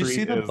 This Did you see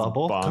street the is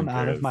bubble come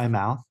out of bonkers. my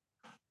mouth?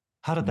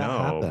 How did that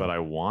No, but happen? I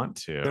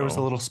want There was a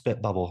to. little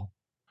spit bubble.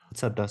 It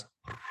said this.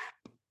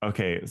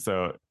 Okay,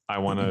 so I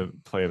want to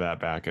play that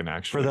back and For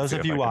actually those see of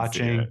if you I can see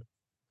it. watching,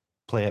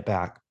 play it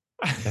back.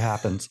 It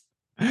happens.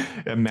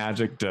 And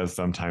magic does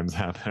sometimes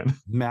happen.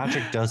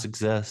 Magic does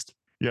exist.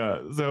 Yeah.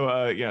 So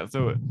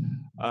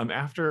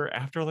after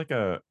like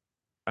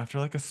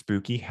a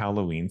spooky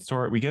Halloween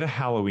store, we get a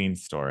Halloween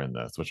store in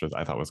this, which was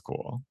I thought was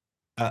cool.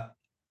 Uh,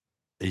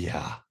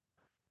 yeah.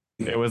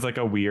 It was like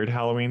a weird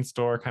Halloween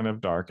store, kind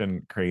of dark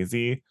and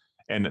crazy.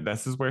 And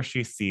this is where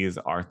she sees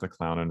Art the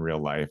Clown in real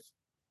life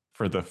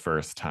for the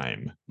first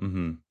time.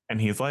 Mm-hmm.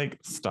 And he's like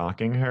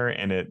stalking her,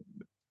 and it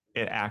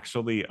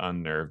actually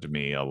unnerved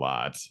me a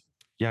lot.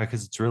 Yeah,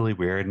 because it's really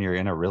weird and you're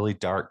in a really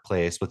dark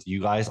place with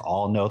you guys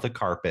all know the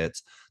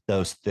carpets,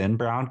 those thin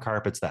brown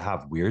carpets that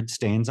have weird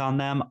stains on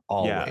them Yeah.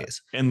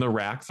 always. And the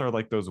racks are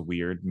like those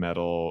weird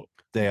metal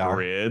They are.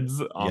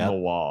 grids on the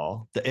Yep.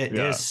 wall. It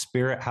Yeah. is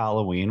Spirit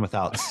Halloween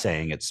without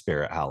saying it's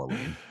Spirit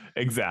Halloween.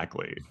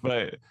 Exactly.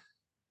 But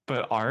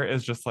Art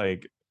is just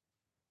like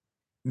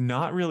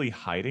not really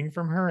hiding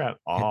from her at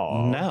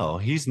all. No,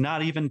 he's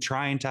not even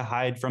trying to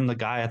hide from the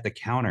guy at the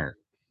counter.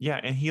 Yeah,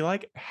 and he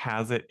like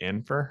has it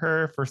in for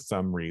her for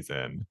some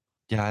reason.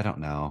 Yeah, I don't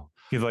know.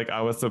 He's like,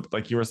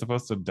 like, you were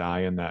supposed to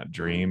die in that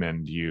dream,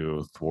 and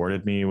you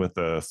thwarted me with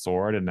a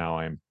sword, and now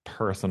I'm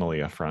personally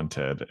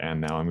affronted, and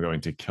now I'm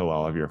going to kill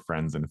all of your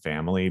friends and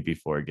family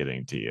before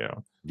getting to you.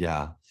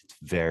 Yeah,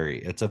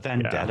 it's a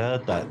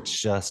vendetta that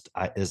just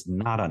is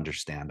not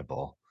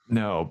understandable.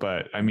 No,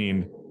 but I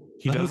mean,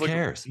 who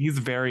cares? He's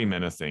very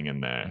menacing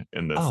in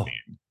this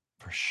scene.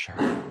 For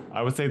sure.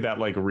 I would say that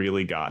like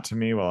really got to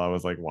me while I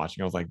was like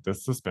watching. I was like,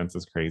 this suspense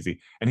is crazy.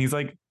 And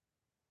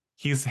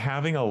he's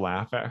having a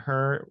laugh at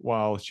her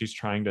while she's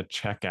trying to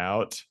check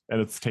out,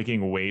 and it's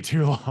taking way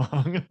too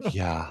long.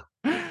 Yeah.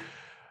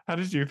 How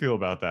did you feel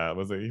about that?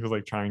 Was it he was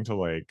like trying to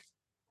like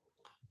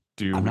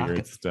do I'm not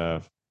weird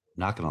stuff?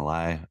 not gonna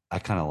lie, I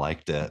kind of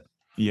liked it. I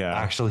Yeah,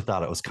 actually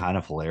thought it was kind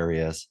of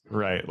hilarious.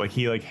 right. Like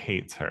he like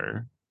hates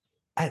her.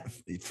 I,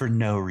 for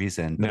no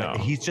reason, but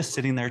No, he's just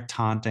sitting there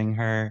taunting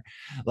her,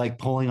 like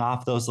pulling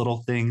off those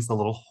little things, the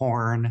little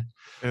horn.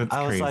 it's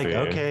I was like, crazy.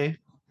 okay,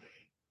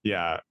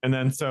 Yeah. And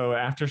then so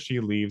after she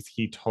leaves,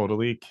 he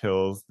totally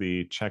kills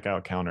the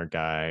checkout counter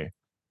guy.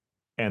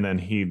 And then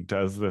he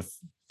does this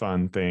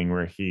fun thing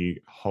where he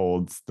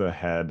holds the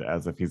head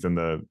as if he's in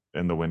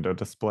the window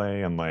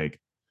display, and like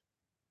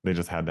they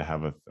just had to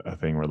have a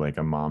thing where like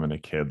a mom and a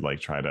kid like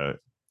try to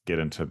get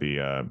into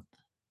the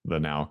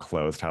now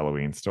closed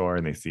Halloween store,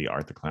 and they see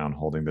Art the Clown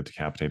holding the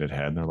decapitated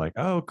head, and they're like,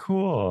 "Oh,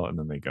 cool!" And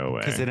then they go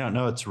because they away. don't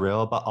know it's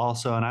real, but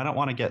also, and I don't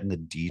want to get in the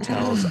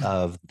details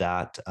of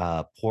that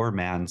poor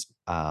man's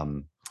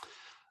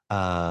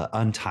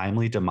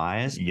untimely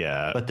demise,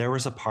 Yeah, but there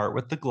was a part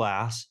with the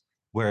glass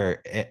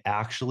where it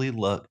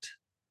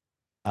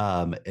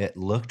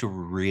looked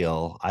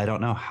real. I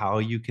don't know how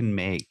you can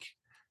make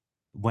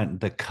when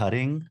the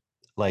cutting,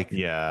 like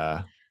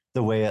yeah.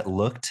 the way it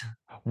looked,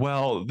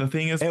 Well, the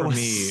thing is it for was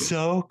me,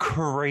 so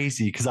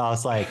crazy because I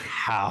was like,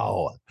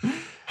 how?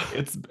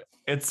 it's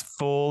it's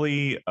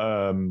fully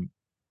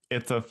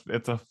it's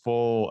a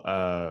full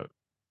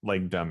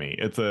like dummy.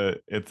 It's a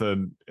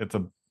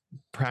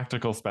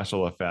practical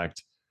special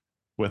effect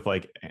with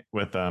like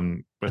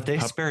But they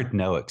spared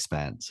no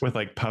expense. with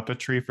like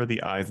puppetry for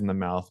the eyes and the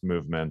mouth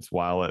movements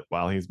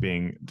while he's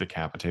being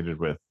decapitated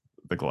with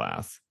the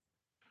glass.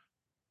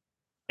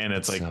 And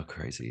it's It's like so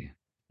crazy.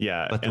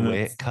 yeah, But the and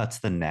way it's it cuts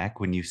the neck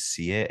when you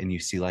see it and you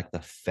see like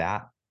the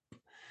fat,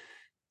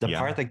 the yeah,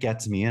 part that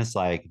gets me is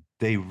like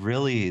they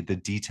really, the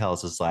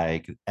details is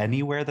like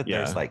anywhere that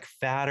there's yeah, like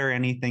fat or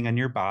anything on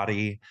your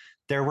body,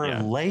 there were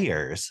yeah.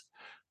 layers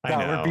I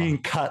that were know. being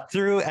cut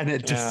through and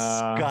it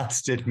Yeah.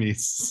 disgusted me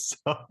so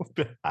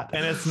bad.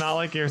 And it's not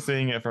like you're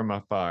seeing it from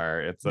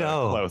afar. It's a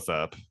No, close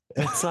up.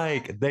 it's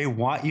like they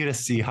want you to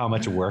see how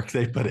much work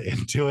they put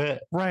into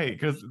it. Right,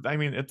 because I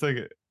mean,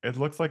 it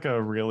looks like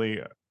a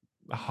really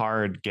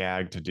hard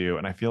gag to do,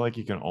 and I feel like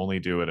you can only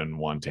do it in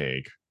one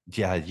take,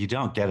 Yeah, you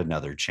don't get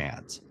another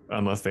chance.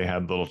 unless they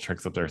had little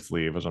tricks up their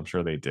sleeve, which I'm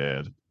sure they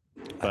did.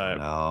 I don't But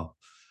know.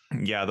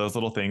 yeah, those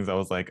little things, I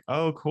was like,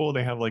 oh, cool.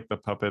 They have like the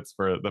puppets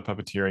for the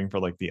puppeteering for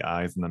like the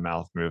eyes and the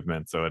mouth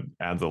movement, so it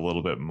adds a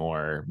little bit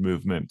more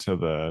movement to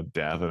the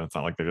death, and it's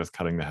not like they're just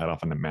cutting the head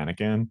off on a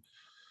mannequin,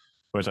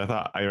 which I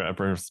thought I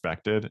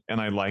respected.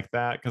 And I like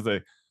that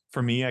because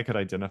for me, I could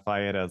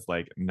identify it as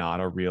like not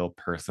a real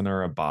person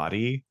or a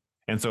body.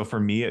 And so for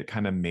me, it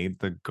kind of made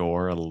the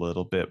gore a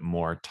little bit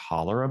more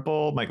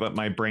tolerable. Like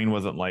my brain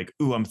wasn't like,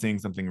 "Ooh, I'm seeing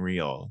something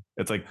real."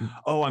 It's like,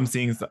 "Oh, I'm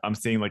seeing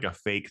like a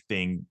fake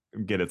thing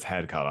get its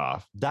head cut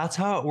off." That's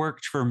how it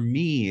worked for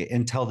me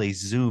until they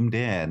zoomed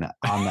in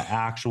on the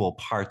actual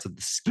parts of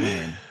the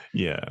skin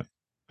Yeah,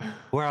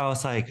 where I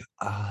was like,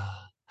 and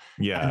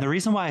yeah. the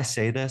reason why I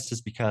say this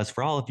is because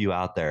for all of you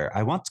out there,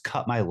 I once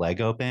cut my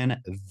leg open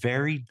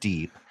very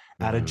deep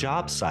at a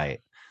job site.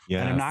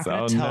 And I'm Yes. not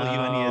going Oh to tell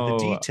you any of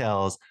the no.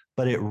 details,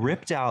 but it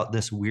ripped out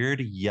this weird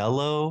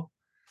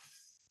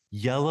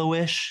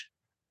yellowish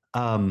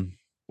um,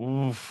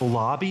 Oof.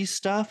 blobby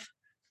stuff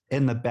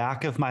in the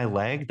back of my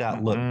leg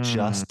that looked Mm-mm.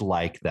 just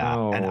like that.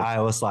 And Oh, I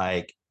was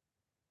like,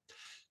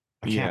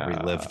 I can't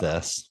relive yeah.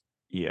 this.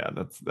 Yeah,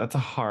 that's a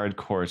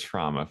hardcore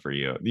trauma for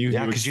you.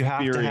 Yeah, because you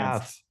have to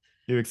have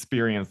You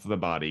experienced the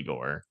body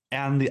gore.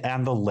 and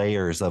the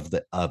layers of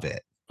it.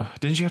 Ugh,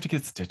 didn't you have to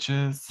get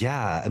stitches?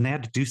 Yeah, and they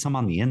had to do some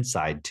on the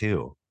inside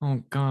too.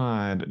 Oh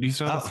God. Do you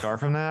still have the Oh, scar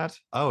from that?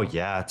 oh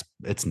yeah,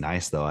 it's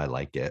nice though. I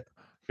like it.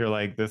 You're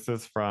like, this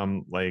is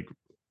from like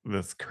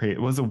this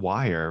it was a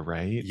wire,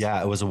 right?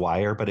 Yeah, it was a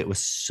wire, but it was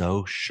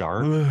so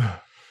sharp. Ugh.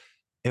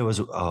 It was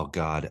oh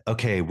god.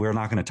 Okay, we're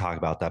not going to talk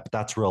about that, but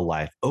that's real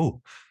life.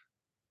 Oh,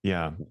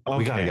 Yeah.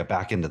 we got to Okay. get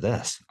back into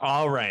this.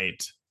 All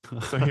right.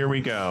 So here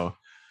we go.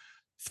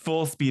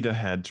 Full speed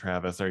ahead,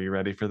 Travis. Are you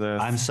ready for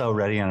this? I'm so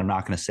ready, and I'm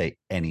not going to say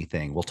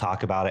anything. We'll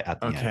talk about it at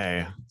the end.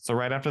 Okay. So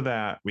right after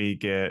that, we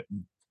get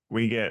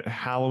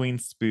Halloween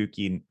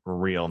spooky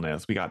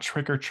realness. We got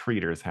trick or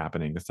treaters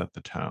happening to set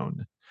the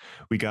tone.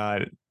 We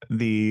got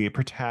the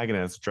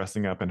protagonist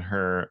dressing up in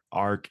her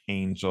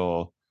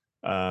archangel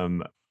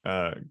um,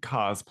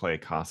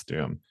 cosplay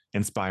costume,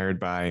 inspired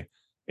by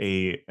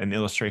an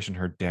illustration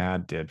her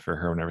dad did for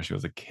her whenever she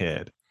was a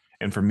kid.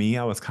 And for me,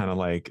 I was kind of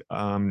like,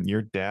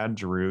 your dad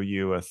drew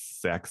you a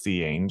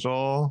sexy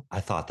angel? I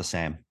thought the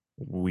same.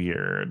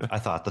 Weird. I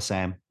thought the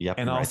same. Yep,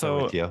 And I'm right there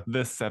also, with you.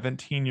 the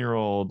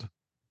 17-year-old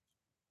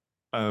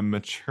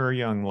mature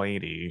young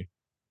lady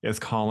is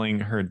calling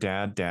her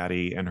dad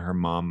daddy and her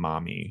mom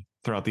mommy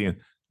throughout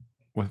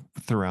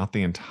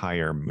the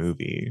entire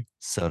movie.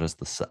 So does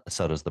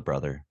the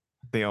brother.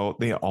 They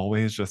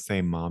always just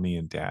say mommy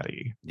and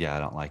daddy. Yeah, I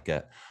don't like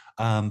it.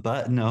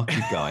 But no,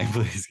 keep going,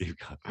 please keep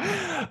going.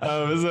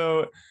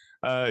 So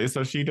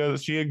So she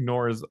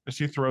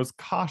throws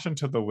caution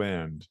to the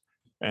wind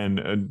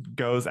and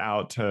goes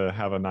out to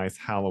have a nice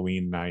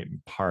Halloween night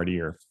and party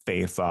or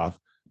face off,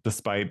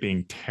 despite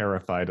being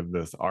terrified of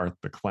this Art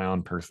the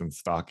Clown person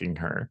stalking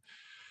her.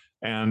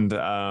 And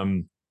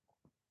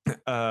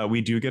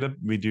we do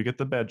get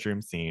the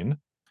bedroom scene.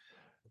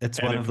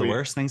 It's one of the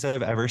worst things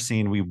I've ever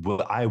seen.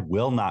 I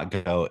will not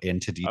go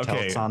into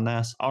details on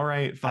this. All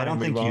right, fine. I don't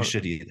think you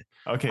should either.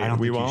 Okay, I don't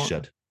think won't. You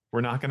should.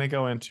 We're not going to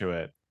go into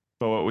it.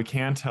 But what we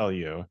can tell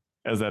you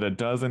is that it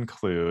does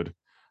include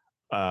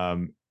a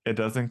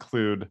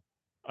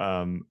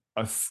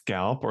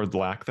scalp or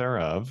lack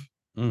thereof.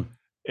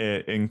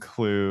 It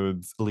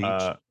includes bleach,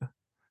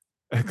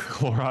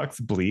 Clorox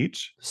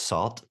bleach,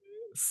 salt.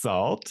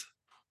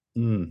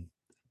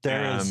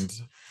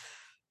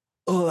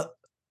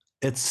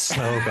 It's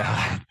so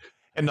bad.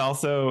 And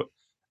also,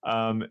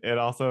 it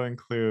also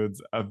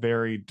includes a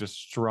very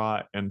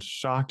distraught and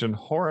shocked and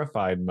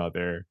horrified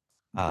mother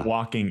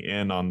walking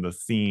in on the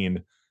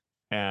scene,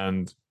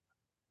 and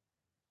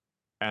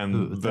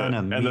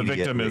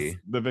the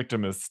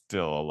victim is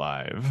still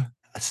alive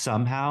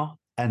somehow,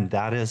 and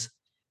that's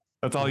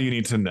all you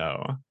need to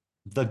know.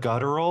 The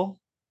guttural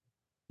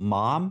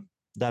mom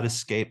that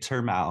escapes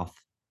her mouth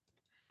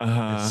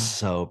is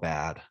so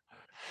bad.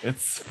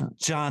 It's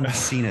John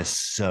Cena is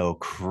so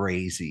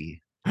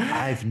crazy.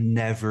 I've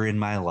never in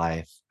my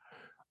life.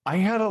 I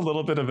had a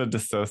little bit of a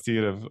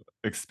dissociative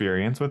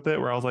experience with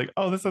it where I was like,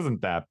 oh, this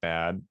isn't that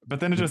bad. But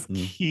then it just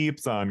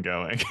keeps on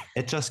going.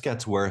 It just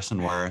gets worse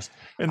and worse.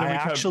 And I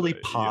actually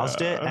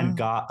paused it and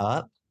got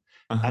up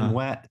and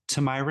went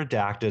to my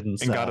redacted and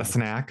said, got a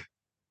snack?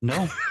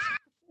 No.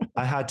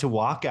 I had to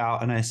walk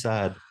out and I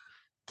said,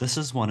 this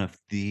is one of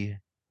the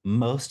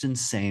most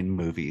insane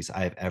movies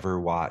I've ever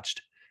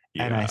watched.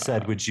 Yeah. And I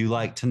said, would you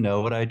like to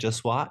know what I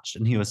just watched?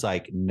 And he was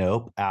like,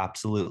 nope,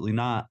 absolutely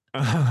not.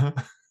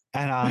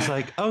 And I was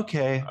like,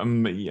 okay.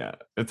 Yeah,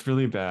 it's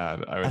really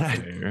bad, I would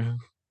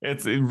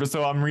say.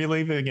 So I'm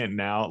reliving it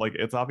now. Like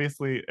it's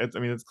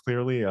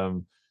clearly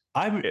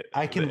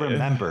I can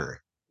remember.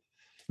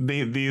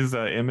 These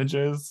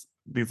images,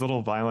 these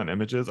little violent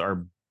images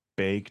are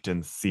baked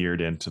and seared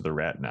into the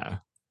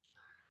retina.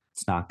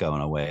 It's not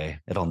going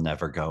away. It'll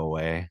never go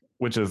away.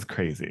 Which is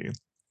crazy.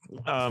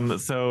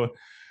 So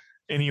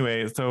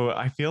anyway, so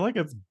I feel like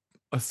it's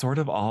a sort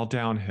of all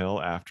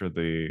downhill after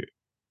the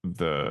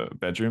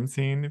bedroom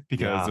scene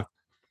because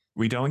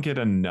we don't get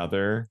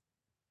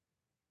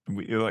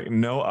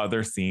no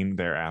other scene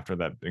thereafter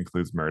that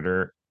includes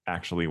murder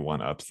actually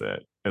one-ups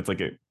it. It's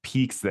like it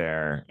peaks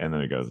there and then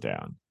it goes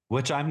down,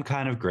 which I'm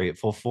kind of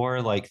grateful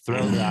for. Like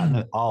throw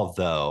that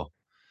although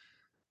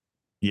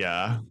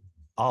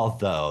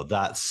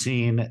that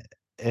scene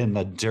in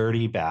the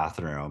dirty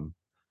bathroom,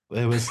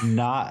 it's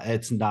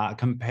not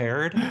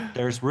compared.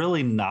 There's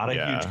really not a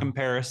huge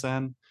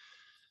comparison,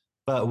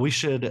 but we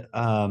should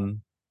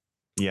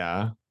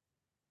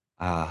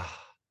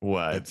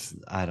what?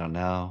 I don't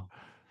know.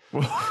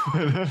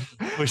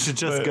 We should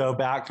just go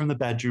back from the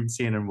bedroom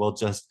scene and we'll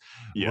just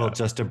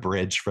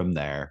abridge from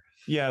there.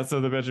 Yeah, so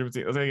the bedroom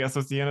scene. Okay, yeah,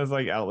 so Sienna's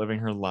like outliving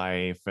her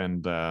life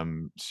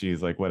and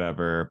she's like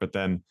whatever, but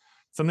then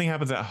something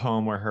happens at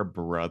home where her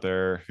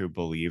brother, who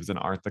believes in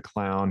Art the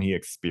Clown, he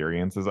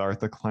experiences Art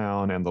the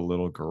Clown and the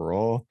little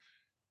girl.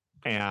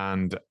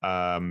 And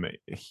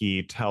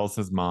he tells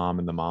his mom,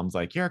 and the mom's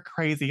like, you're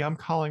crazy. I'm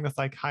calling the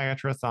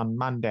psychiatrist on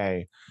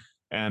Monday.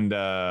 And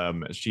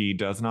she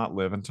does not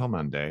live until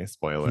Monday.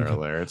 Spoiler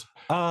alert.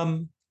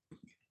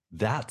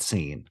 That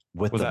scene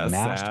with the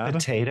mashed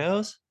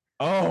potatoes.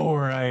 Oh,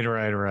 right.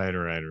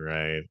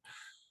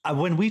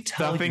 When we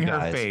tell stuffing you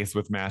guys, her face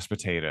with mashed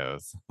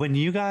potatoes. When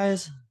you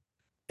guys,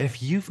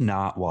 if you've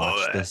not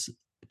watched this,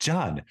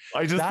 John,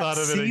 I just thought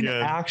of it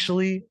again.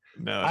 Actually,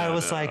 I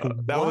was like,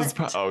 that was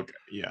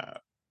yeah.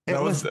 I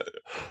would say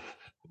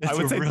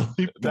really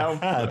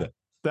bad.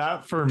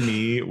 That for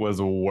me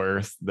was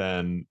worse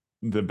than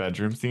the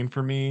bedroom scene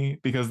for me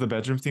because the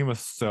bedroom scene was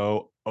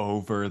so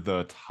over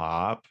the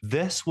top.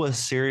 This was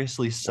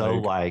seriously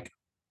so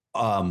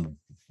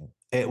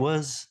it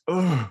was.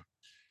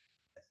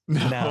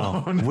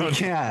 No, we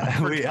can't.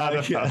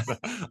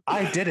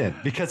 I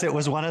didn't because it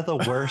was one of the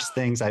worst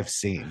things I've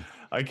seen.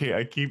 Okay,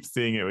 I keep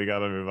seeing it. We got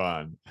to move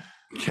on.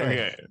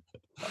 Okay.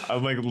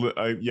 I'm like,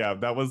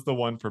 that was the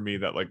one for me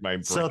that like my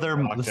brain their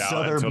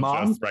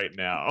mom just right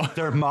now.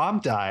 Their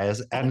mom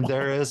dies, and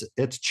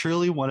it's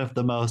truly one of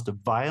the most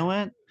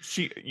violent.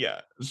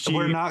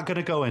 We're not going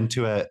to go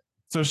into it.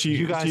 So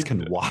you guys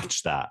can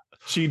watch that.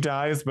 She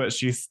dies, but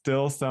she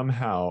still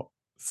somehow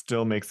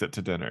makes it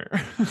to dinner.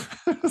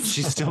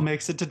 She still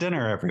makes it to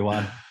dinner,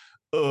 everyone.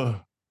 Ugh.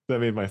 That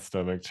made my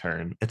stomach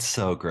turn. It's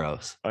so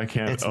gross. I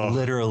can't. It's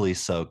literally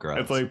so gross.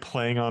 It's like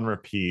playing on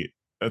repeat.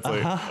 It's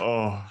like,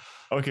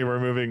 okay, we're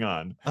moving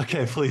on.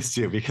 Okay, please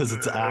do because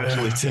it's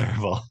actually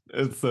terrible.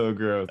 It's so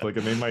gross. Like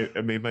it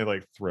made my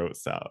like throat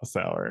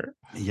sour.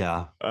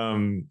 Yeah.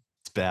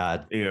 It's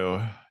bad.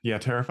 Ew. Yeah,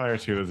 Terrifier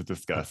 2 is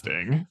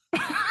disgusting.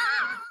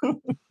 Really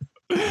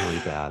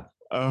bad.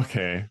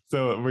 Okay,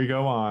 so we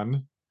go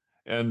on,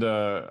 and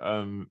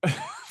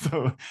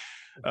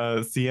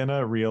So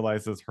Sienna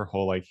realizes her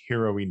whole like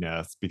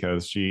hero-ness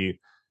because she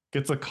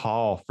gets a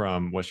call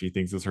from what she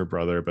thinks is her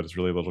brother, but it's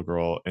really a little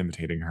girl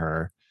imitating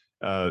her.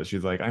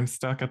 She's like, I'm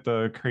stuck at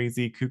the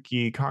crazy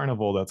kooky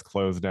carnival that's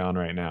closed down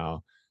right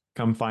now.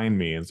 Come find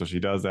me. And so she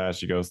does that.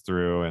 She goes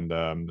through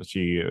and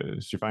she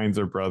finds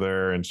her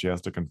brother and she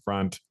has to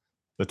confront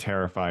the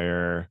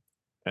Terrifier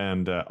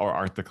and or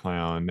Art the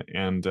Clown.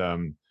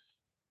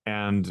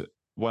 And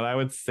what I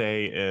would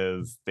say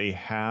is they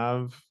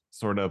have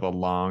sort of a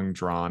long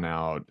drawn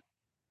out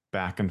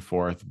back and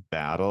forth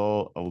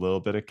battle, a little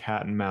bit of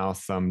cat and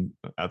mouse some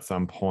at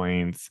some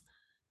points,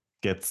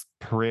 gets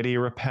pretty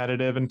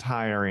repetitive and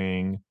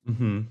tiring.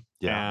 Mm-hmm.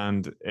 Yeah.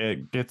 And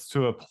it gets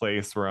to a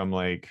place where I'm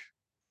like,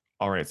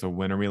 all right, so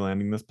when are we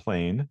landing this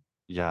plane?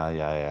 Yeah.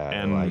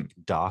 And like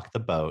dock the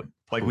boat.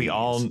 Like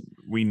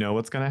we know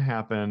what's gonna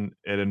happen.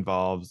 It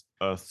involves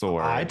a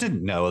sword. I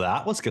didn't know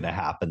that was gonna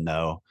happen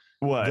though.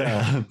 What?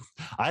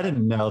 I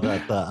didn't know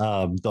that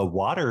the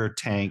water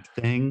tank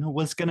thing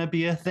was gonna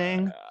be a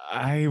thing.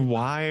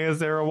 Why is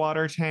there a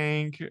water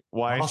tank?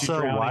 Why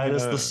also, why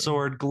does the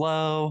sword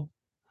glow?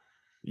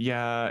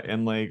 Yeah,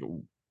 and like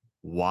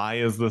why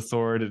is the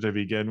sword to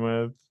begin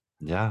with?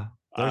 Yeah.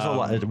 There's a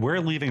lot. We're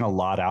leaving a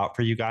lot out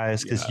for you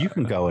guys because you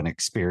can go and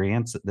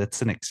experience.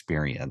 That's an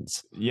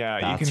experience.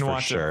 Yeah, you can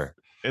watch it.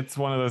 It's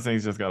one of those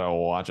things. You just gotta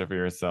watch it for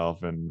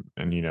yourself and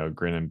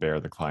grin and bear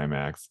the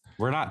climax.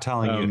 We're not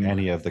telling you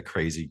any of the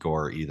crazy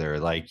gore either.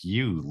 Like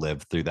you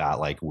lived through that,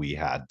 like we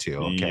had to.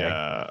 Okay.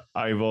 Yeah,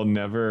 I will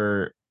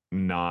never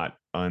not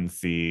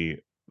unsee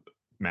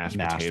mashed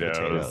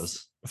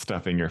potatoes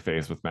stuffing your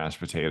face with mashed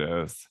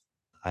potatoes.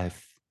 I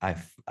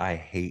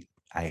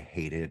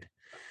hated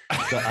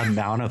the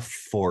amount of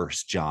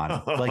force,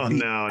 John. Like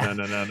no.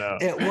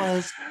 It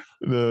was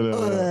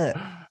no.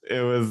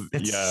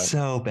 It's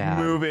so bad.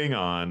 Moving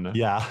on.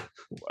 Yeah.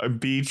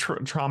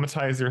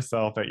 Traumatize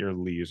yourself at your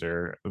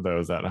leisure,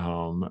 those at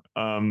home.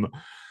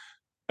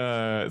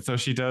 So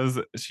she does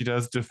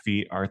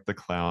defeat Art the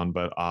Clown,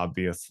 but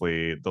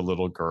obviously the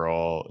little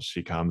girl,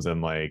 she comes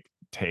and like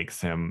takes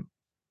him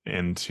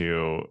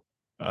into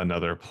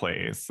another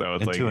place. So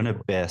it's into like an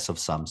abyss of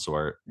some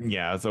sort.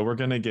 Yeah. So we're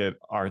gonna get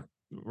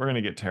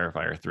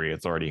Terrifier 3.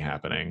 It's already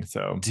happening.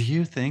 So do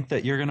you think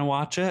that you're gonna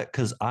watch it?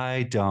 Because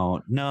I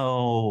don't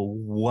know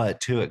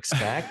what to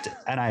expect,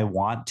 and I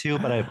want to,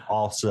 but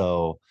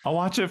I'll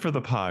watch it for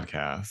the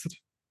podcast.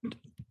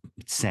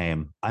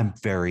 Same. I'm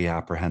very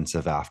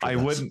apprehensive after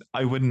this.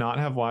 I would not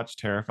have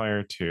watched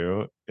Terrifier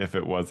 2 if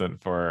it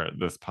wasn't for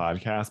this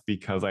podcast,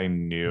 because I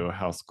knew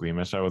how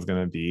squeamish I was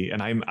going to be,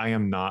 and I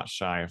am not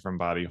shy from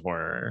body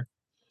horror.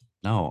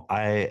 No,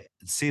 I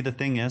see. The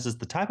thing is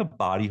the type of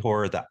body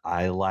horror that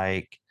I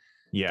like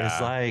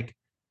is like,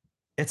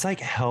 it's like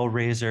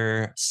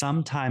Hellraiser,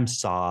 sometimes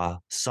Saw.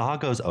 Saw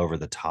goes over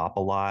the top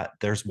a lot.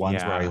 There's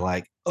ones where I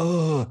like,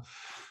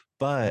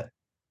 but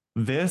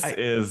this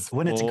is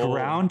when it's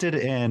grounded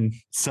in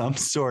some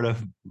sort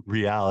of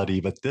reality,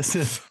 but this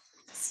is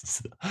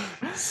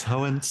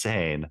so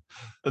insane.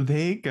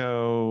 They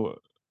go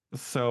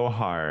so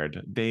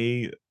hard.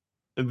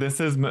 This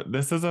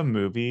is a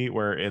movie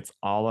where it's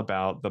all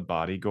about the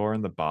body gore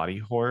and the body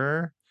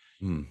horror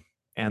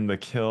and the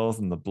kills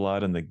and the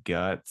blood and the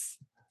guts.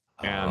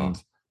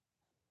 And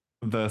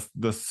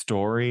the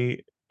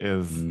story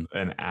is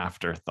an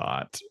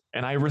afterthought.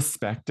 And I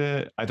respect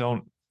it.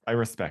 I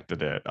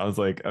respected it. I was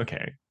like,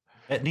 okay.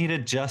 It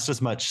needed just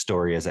as much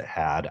story as it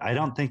had. I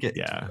don't think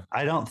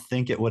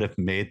it would have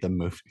made the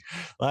movie.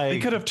 Like they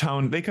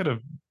could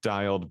have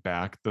dialed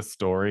back the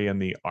story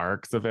and the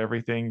arcs of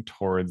everything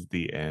towards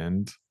the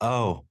end.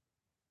 Oh,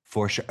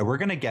 for sure. We're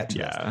gonna get to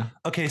this.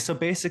 Okay, so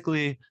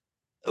basically,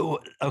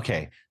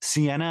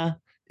 Sienna,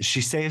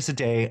 she saves the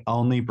day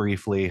only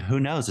briefly.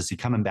 Who knows? Is he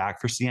coming back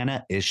for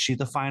Sienna? Is she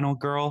the final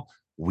girl?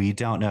 We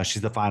don't know.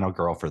 She's the final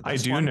girl for this.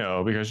 I do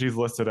know, because she's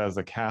listed as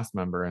a cast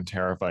member in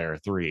Terrifier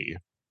 3.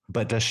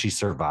 But does she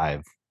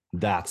survive?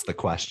 That's the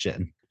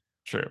question.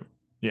 True.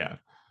 Yeah.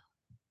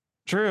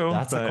 True.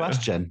 That's the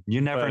question.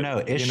 You never know.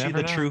 Is she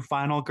the true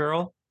final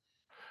girl?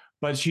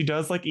 But she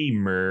does like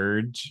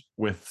emerge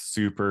with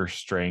super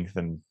strength,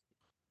 and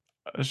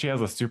she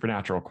has a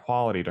supernatural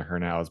quality to her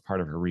now as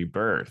part of her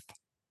rebirth.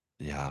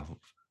 Yeah.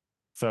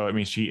 So, I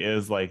mean, she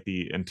is like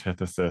the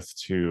antithesis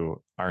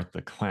to Art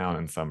the Clown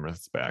in some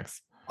respects.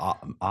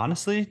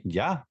 Honestly,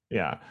 yeah.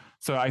 Yeah.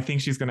 So I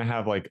think she's going to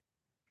have like,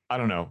 I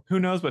don't know. Who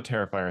knows what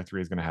Terrifier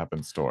 3 is going to have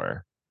in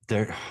store?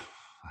 I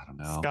don't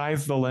know.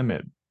 Sky's the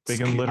limit. They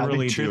can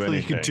literally do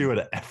anything. You can do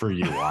whatever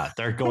you want.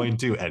 They're going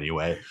to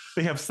anyway.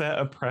 They have set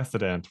a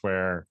precedent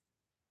where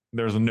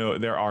there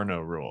are no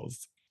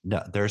rules.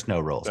 No, there's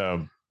no rules.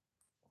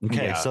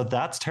 Okay, so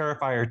that's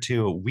Terrifier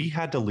 2. We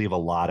had to leave a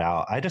lot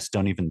out. I just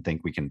don't even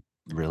think we can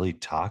really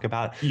talk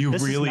about.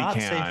 This really is not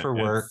can't. Safe for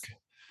work.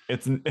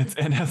 It's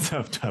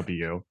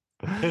NSFW.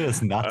 It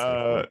is not.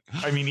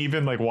 I mean,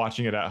 even like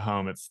watching it at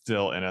home, it's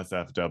still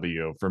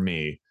NSFW for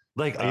me.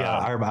 Like,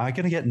 am I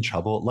going to get in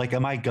trouble? Like,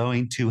 am I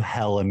going to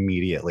hell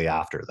immediately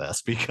after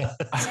this? Because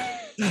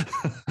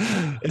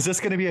Is this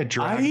going to be a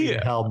drag me to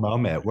hell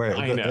moment where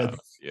I know?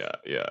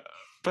 Yeah.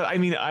 But I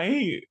mean,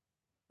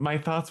 my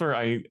thoughts were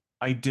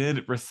I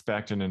did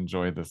respect and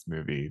enjoy this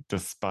movie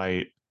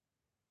despite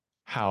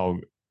how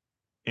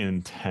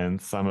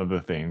intense some of the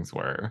things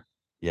were.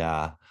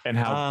 Yeah. And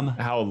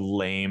how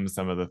lame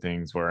some of the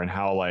things were, and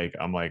how like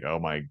I'm like, oh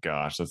my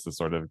gosh, this is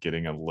sort of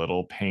getting a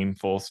little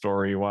painful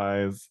story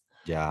wise.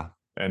 Yeah.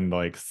 And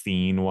like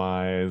scene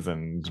wise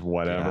and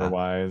whatever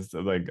wise.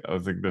 Like I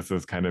was like, this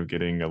is kind of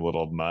getting a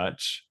little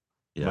much.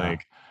 Yeah.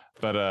 Like,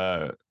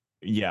 but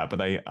yeah,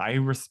 but I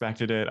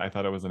respected it. I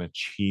thought it was an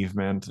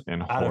achievement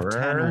in Out horror. Of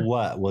 10,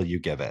 what will you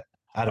give it?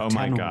 Out of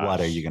 10, what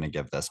are you going to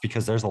give this?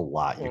 Because there's a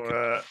lot you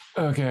could.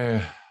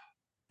 Okay.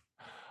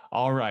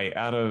 All right.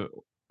 Out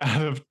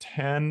of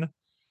 10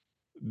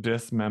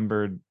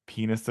 dismembered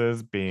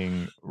penises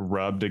being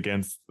rubbed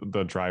against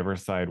the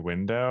driver's side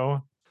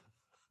window,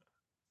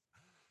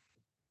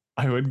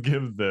 I would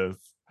give this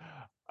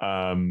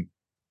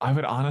I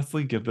would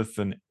honestly give this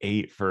I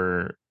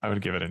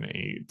would give it an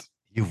 8.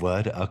 You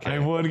would? Okay. I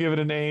would give it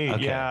an 8.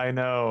 Okay. Yeah, I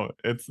know.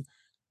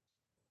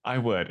 I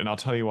would, and I'll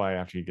tell you why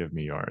after you give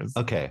me yours.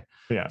 Okay.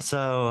 Yeah.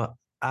 So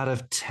out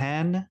of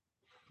 10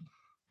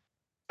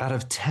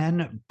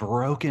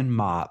 broken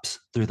mops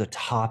through the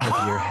top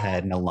of your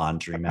head in a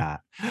laundromat.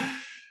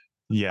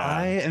 Yeah.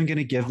 I am going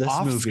to give this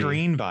movie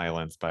off-screen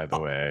violence, by the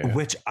way.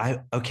 Which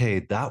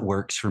that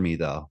works for me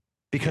though.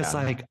 Because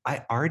like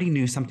I already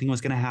knew something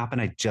was going to happen.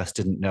 I just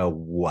didn't know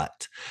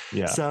what.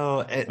 Yeah.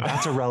 So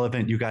that's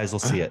irrelevant. You guys will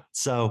see it.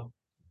 So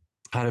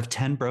out of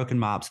 10 broken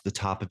mops at the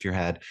top of your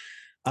head,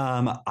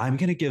 I'm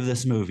going to give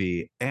this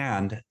movie.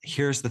 And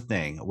here's the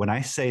thing. When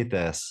I say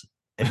this,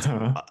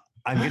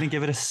 I'm going to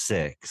give it a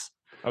 6.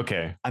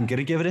 Okay. I'm going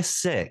to give it a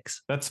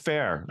 6. That's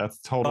fair. That's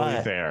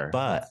totally fair.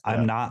 But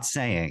I'm not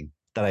saying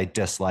that I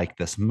dislike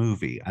this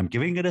movie. I'm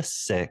giving it a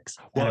 6.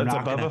 Well, it's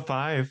above a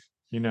 5.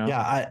 You know?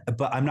 Yeah,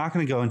 but I'm not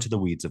going to go into the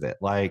weeds of it.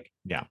 Like,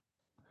 yeah,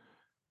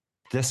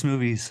 this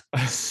movie's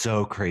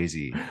so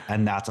crazy,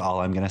 and that's all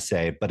I'm going to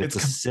say. But it's a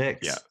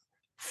 6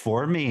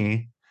 for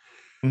me,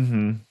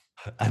 and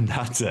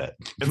that's it.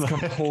 It's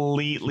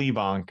completely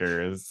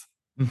bonkers.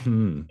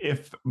 Mm-hmm.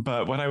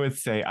 But what I would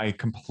say, I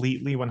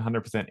completely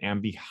 100% am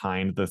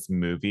behind this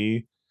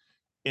movie,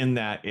 in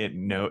that it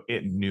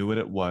knew what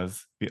it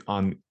was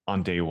on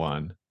day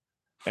one,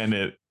 and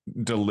it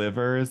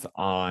delivers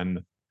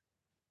on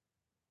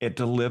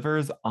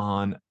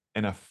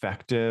an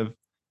effective,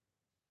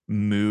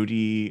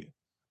 moody,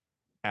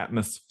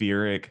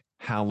 atmospheric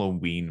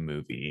Halloween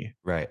movie.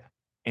 Right.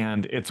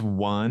 And it's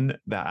one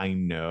that I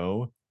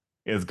know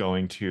is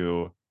going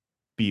to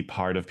be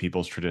part of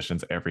people's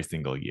traditions every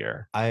single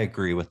year. I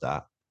agree with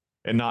that.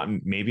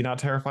 And maybe not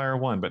Terrifier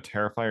 1, but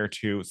Terrifier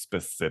 2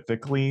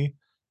 specifically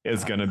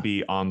is going to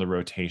be on the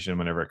rotation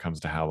whenever it comes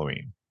to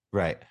Halloween.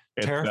 Right.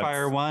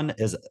 Terrifier 1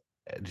 is,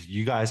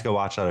 you guys go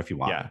watch that if you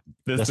want. Yeah.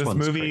 This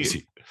movie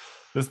crazy.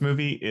 This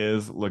movie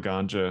is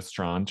Laganja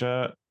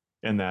Stranja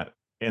in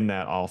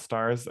that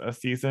All-Stars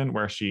season,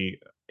 where she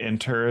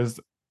enters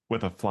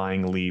with a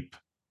flying leap,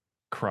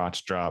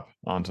 crotch drop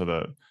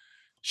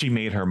she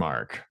made her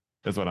mark,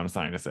 is what I'm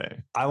trying to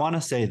say. I want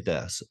to say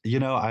this.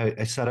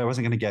 I said I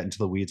wasn't going to get into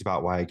the weeds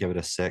about why I give it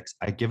a 6.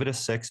 I give it a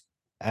 6,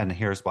 and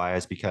here's why,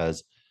 is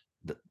because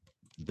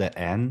the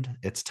end,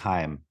 it's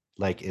time.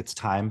 Like, it's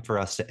time for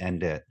us to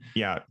end it.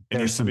 Yeah.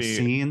 There's some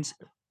scenes.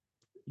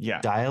 Yeah.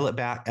 Dial it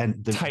back.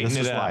 And Tighten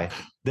it up.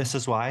 This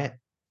is why.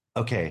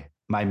 Okay.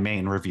 My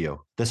main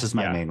review. This is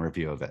my main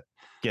review of it.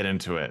 Get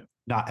into it.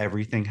 Not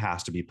everything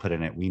has to be put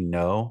in it. We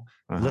know.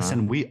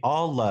 Listen, we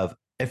all love,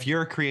 if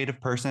you're a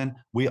creative person,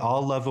 we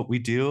all love what we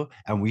do,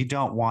 and we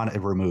don't want to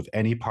remove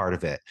any part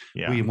of it.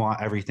 Yeah. We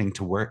want everything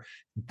to work.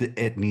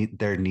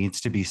 There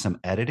needs to be some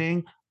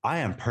editing. I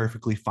am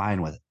perfectly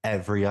fine with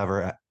every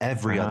other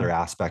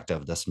aspect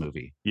of this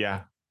movie.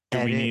 Yeah.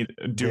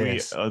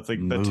 It's like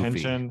the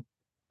tension,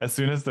 as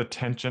soon as the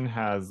tension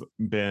has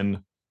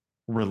been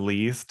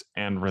released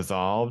and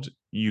resolved,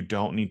 you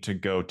don't need to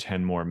go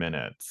 10 more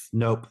minutes.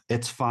 Nope.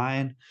 It's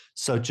fine.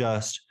 So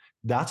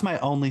that's my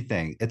only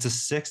thing. It's a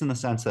 6 in the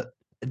sense that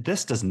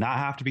this does not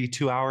have to be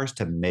 2 hours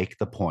to make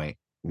the point.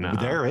 No.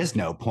 There is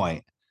no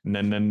point.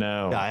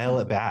 No. Dial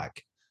it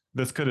back.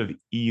 This could have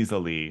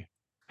easily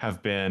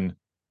have been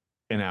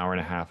an hour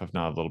and a half, if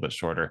not a little bit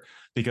shorter.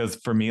 Because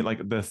for me,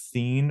 like the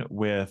scene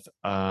with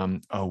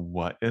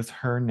what is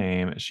her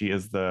name? She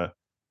is the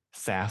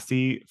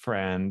sassy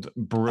friend,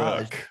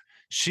 Brooke.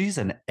 She's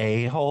an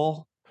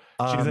a-hole.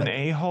 She's an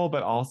a-hole,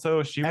 but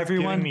also she was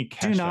giving me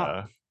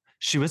Kesha.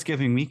 She was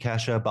giving me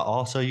Kesha, but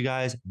also, you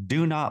guys,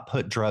 do not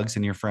put drugs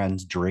in your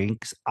friends'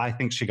 drinks. I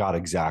think she got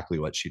exactly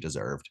what she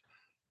deserved.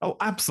 Oh,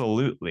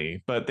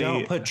 absolutely. But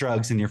don't put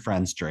drugs in your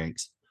friends'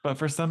 drinks. But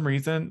for some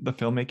reason, the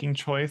filmmaking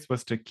choice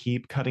was to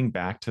keep cutting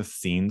back to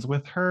scenes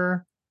with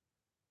her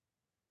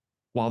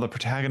while the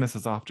protagonist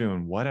is off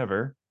doing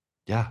whatever.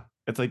 Yeah.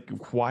 It's like,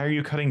 why are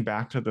you cutting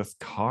back to this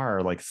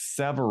car like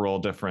several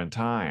different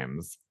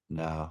times?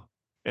 No.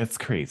 It's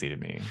crazy to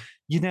me.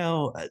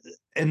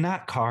 In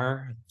that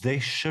car, they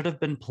should have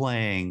been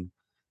playing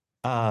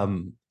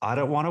I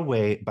Don't Want to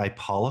Wait by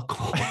Paula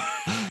Cole.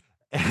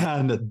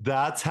 And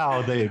that's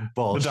how they The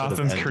both should have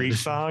Dawson's ended. Creek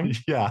song.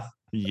 Yeah.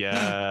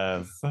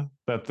 Yes,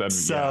 that's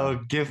So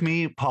give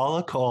me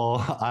Paula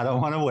Cole. I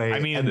Don't Want to Wait. I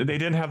mean, and they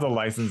didn't have the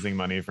licensing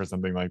money for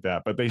something like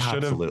that, but they should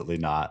have. absolutely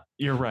not.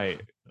 You're right,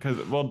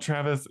 because well,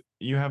 Travis,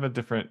 you have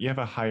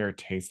a higher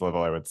taste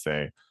level, I would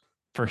say,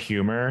 for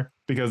humor,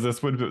 because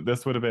this would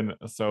have been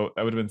so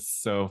that would have been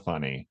so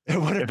funny It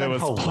would have if it been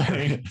was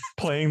hilarious.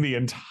 playing the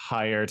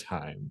entire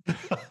time.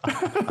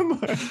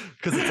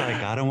 Because it's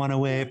like, I don't want to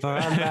wait for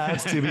our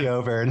lives to be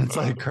over. And it's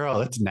like,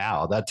 girl, it's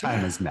now. That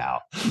time is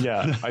now.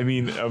 Yeah. I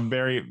mean, a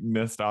very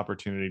missed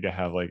opportunity to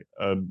have like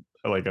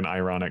an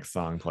ironic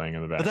song playing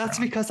in the background. But that's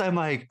because I'm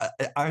like,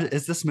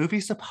 is this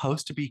movie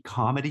supposed to be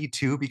comedy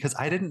too? Because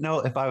I didn't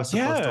know if I was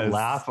supposed to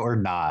laugh or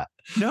not.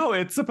 No,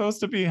 it's supposed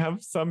to be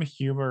have some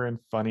humor and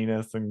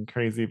funniness and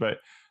crazy, but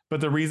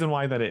the reason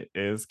why that it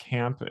is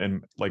camp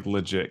and like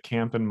legit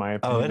camp, in my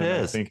opinion, it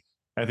is.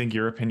 I think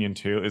your opinion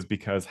too, is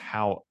because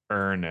how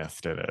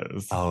earnest it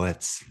is. Oh,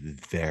 it's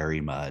very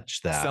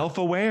much that.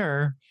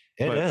 Self-aware,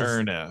 but is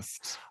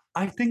earnest.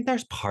 I think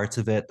there's parts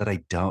of it that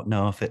I don't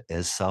know if it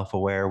is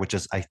self-aware, which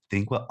is I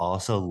think what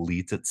also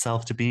leads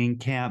itself to being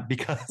camp,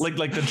 because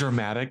like the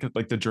dramatics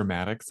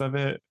of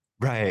it.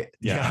 Right.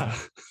 Yeah.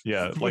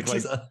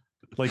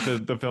 Like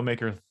the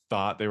filmmaker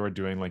thought they were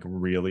doing like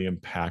really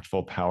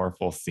impactful,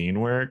 powerful scene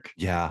work.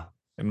 Yeah.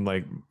 And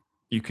like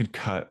you could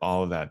cut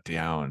all of that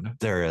down.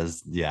 There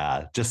is,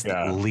 just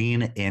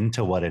lean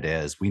into what it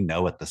is. We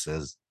know what this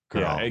is.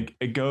 Girl. Yeah,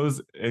 it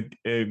goes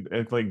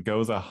like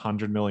goes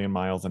 100 million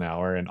miles an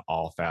hour in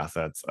all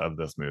facets of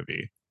this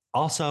movie.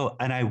 Also,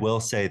 and I will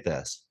say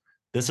this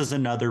is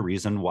another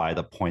reason why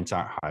the points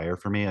aren't higher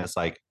for me. It's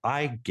like,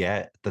 I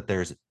get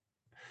that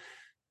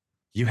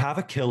you have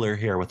a killer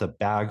here with a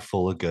bag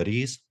full of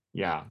goodies.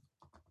 Yeah.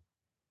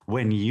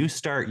 When you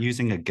start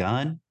using a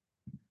gun,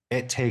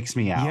 it takes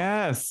me out.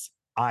 Yes.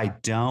 I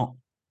don't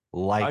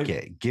like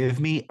it. Give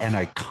me an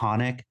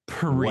iconic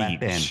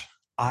weapon.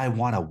 I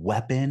want a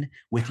weapon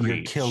with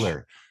your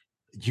killer.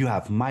 You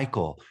have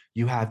Michael,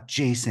 you have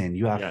Jason,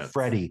 you have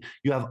Freddy,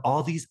 you have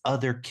all these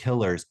other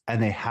killers,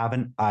 and they have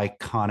an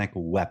iconic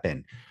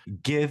weapon.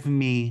 Give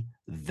me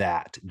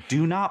that.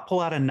 Do not pull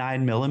out a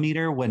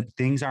 9mm when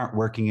things aren't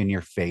working in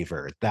your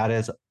favor. That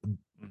is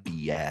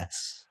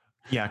BS.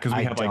 Yeah, because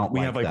we have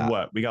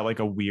what? We got like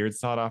a weird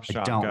sawed-off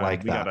shotgun.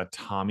 We got a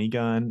Tommy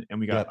gun, and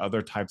we got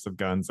other types of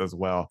guns as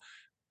well.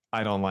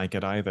 I don't like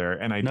it either,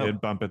 and I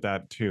did bump at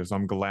that too. So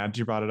I'm glad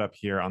you brought it up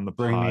here on the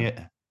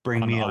pod.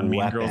 Bring me a Mean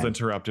weapon. Girls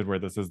Interrupted, where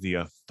this is the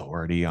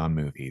authority on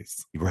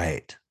movies.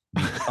 Right,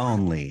 the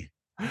only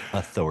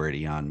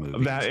authority on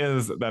movies.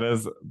 That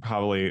is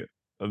probably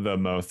the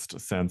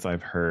most sense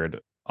I've heard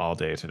all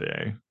day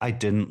today. I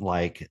didn't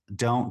like.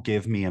 Don't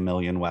give me a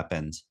million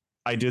weapons.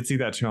 I did see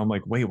that too. I'm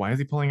like, wait, why is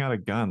he pulling out a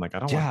gun? Like, I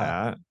don't want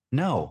that.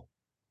 No.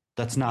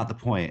 That's not the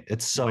point.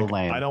 It's so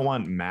lame. I don't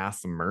want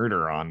mass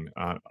murder on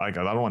like I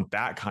don't want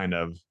that kind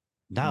of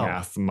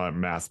mass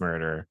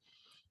murder.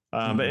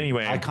 But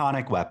anyway,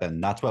 iconic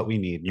weapon. That's what we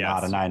need.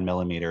 Not a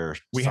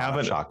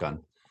 9mm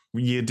shotgun.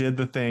 You did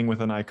the thing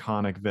with an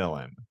iconic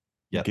villain.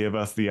 Yep. Give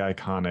us the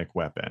iconic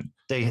weapon.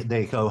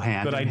 They go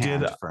hand in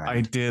hand. But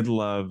I did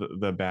love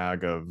the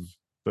bag of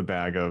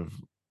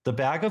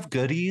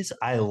goodies.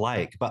 I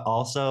like, but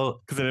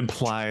also because it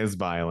implies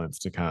violence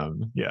to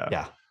come.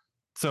 Yeah.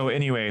 So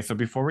anyway,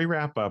 before we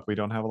wrap up, we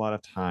don't have a lot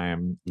of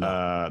time.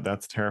 No.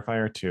 That's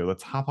Terrifier 2.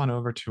 Let's hop on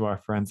over to our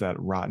friends at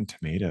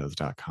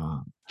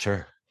RottenTomatoes.com.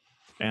 Sure.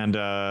 And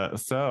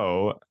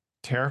so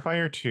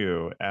Terrifier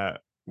 2,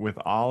 with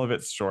all of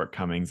its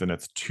shortcomings and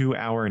its 2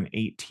 hour and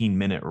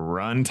 18-minute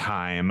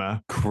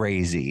runtime.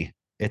 Crazy.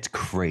 It's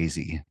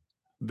crazy.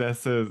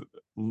 Was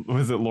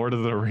it Lord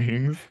of the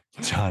Rings?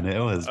 John, it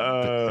was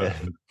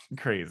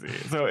crazy.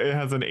 So it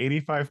has an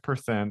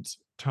 85%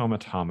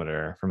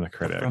 tomatometer from the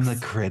critics. From the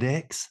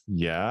critics?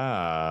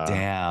 Yeah.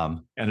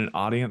 Damn. And an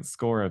audience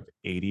score of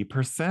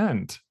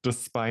 80%,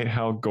 despite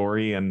how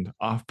gory and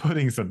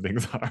off-putting some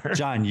things are.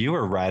 John, you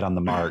were right on the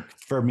mark.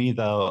 For me,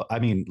 though, I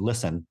mean,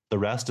 listen, the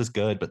rest is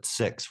good, but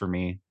 6 for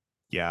me.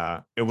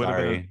 Yeah, it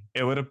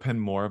would have been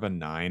more of a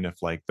 9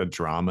 if like the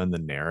drama and the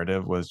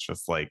narrative was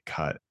just like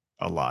cut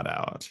a lot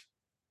out.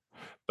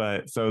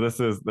 But so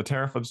this is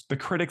the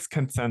critics'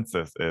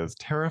 consensus is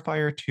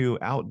Terrifier 2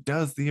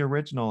 outdoes the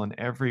original in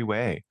every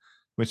way,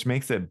 which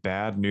makes it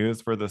bad news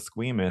for the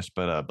squeamish,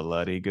 but a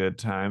bloody good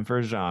time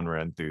for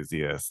genre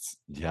enthusiasts.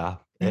 Yeah,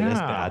 it is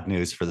bad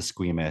news for the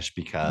squeamish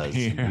because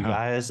you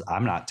guys,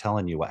 I'm not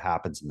telling you what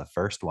happens in the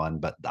first one,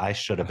 but I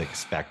should have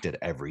expected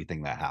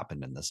everything that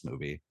happened in this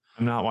movie.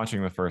 I'm not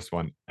watching the first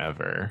one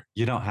ever.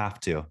 You don't have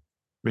to.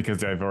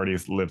 Because I've already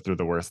lived through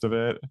the worst of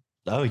it.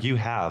 Oh, you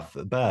have,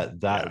 but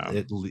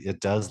it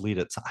does lead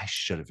it to, I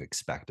should have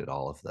expected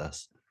all of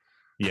this.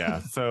 Yeah.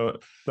 So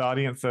the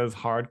audience says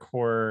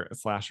hardcore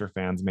slasher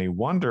fans may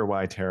wonder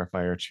why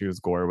Terrifier 2's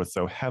gore was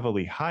so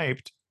heavily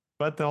hyped,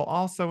 but they'll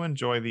also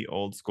enjoy the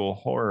old school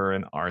horror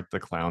and Art the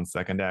Clown's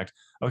second act.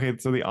 Okay,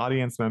 so the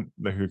audience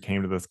who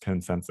came to this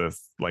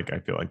consensus, like I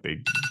feel like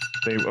they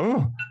They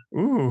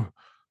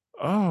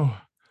oh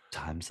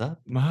time's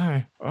up.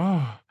 My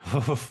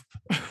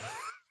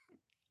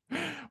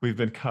we've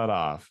been cut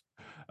off.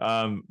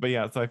 But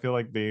yeah, so I feel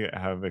like they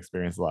have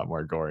experienced a lot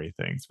more gory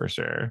things for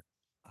sure.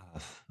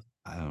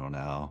 I don't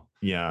know.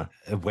 Yeah.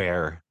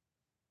 Where?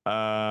 Where?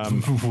 I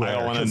don't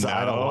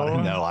want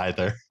to know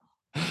either.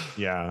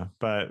 Yeah,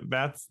 but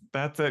that's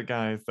it,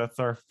 guys. That's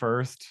our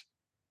first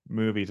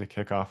movie to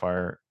kick off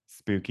our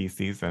spooky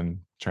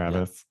season,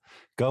 Travis. Yep.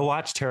 Go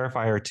watch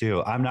Terrifier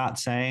 2. I'm not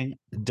saying,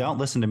 don't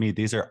listen to me.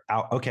 These are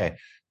out. Okay.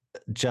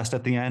 Just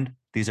at the end,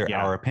 these are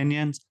our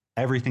opinions.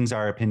 Everything's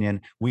our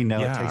opinion. We know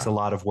it takes a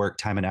lot of work,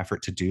 time, and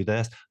effort to do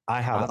this.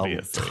 I have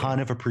a ton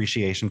of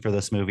appreciation for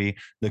this movie.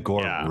 The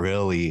gore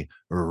really,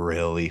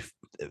 really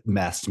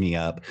messed me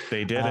up.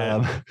 They did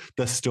it.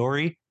 The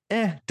story,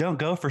 don't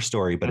go for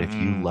story. But if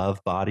you love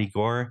body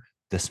gore,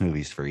 this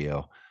movie's for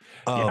you.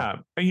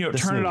 Turn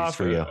it off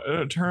for you.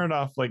 Turn it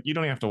off. Like, you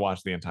don't have to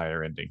watch the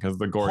entire ending because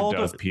the gore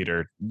does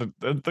peter.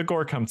 The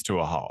gore comes to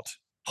a halt.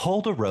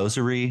 Hold a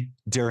rosary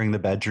during the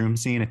bedroom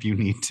scene if you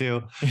need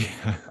to.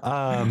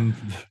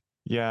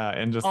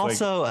 And just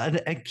also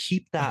and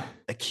keep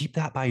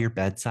that by your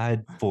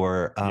bedside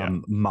for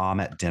mom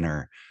at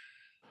dinner.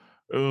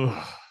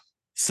 Ugh.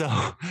 So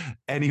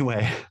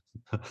anyway,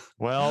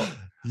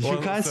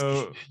 you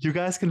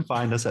guys can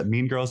find us at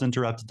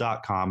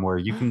meangirlsinterrupted.com, where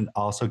you can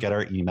also get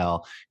our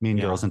email,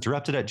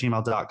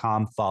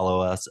 meangirlsinterrupted@gmail.com.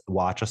 Follow us,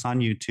 watch us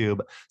on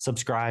YouTube,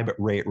 subscribe,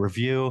 rate,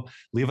 review,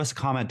 leave us a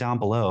comment down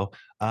below.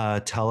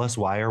 Tell us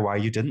why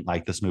you didn't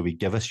like this movie.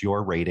 Give us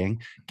your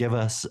rating. Give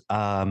us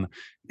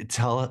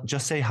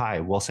just say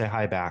hi. We'll say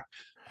hi back.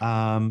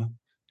 And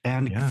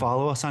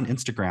follow us on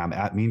Instagram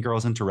at Mean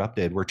Girls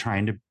Interrupted. We're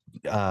trying to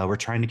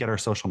get our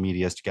social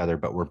medias together,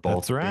 but we're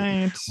both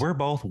we're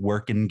both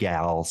working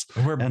gals.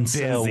 We're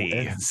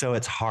busy. So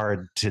it's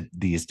hard to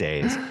these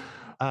days.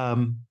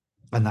 And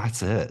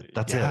that's it.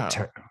 That's it.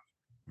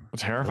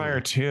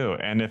 Terrifier 2.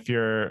 And if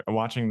you're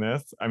watching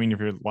this, if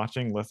you're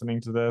listening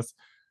to this,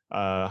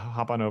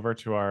 hop on over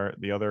to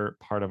the other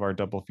part of our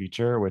double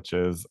feature, which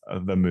is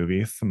the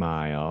movie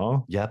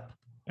Smile. Yep.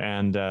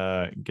 And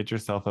get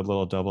yourself a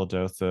little double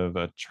dose of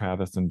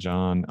Travis and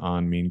John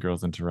on Mean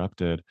Girls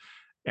Interrupted.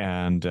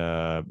 And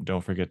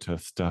don't forget to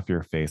stuff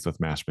your face with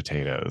mashed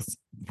potatoes.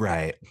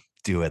 Right.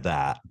 Do it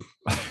that.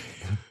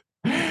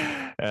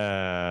 And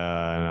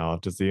I'll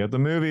have to see you at the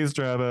movies,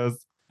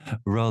 Travis.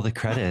 Roll the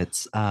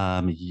credits.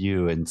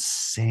 You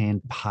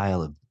insane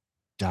pile of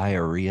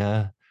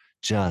diarrhea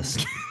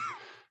just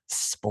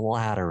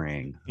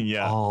splattering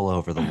all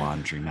over the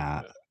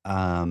laundromat.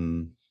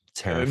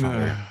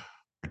 Terrifier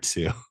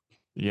 2.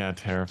 Yeah,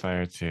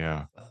 Terrifier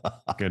 2.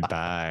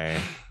 Goodbye.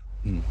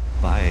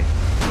 Bye.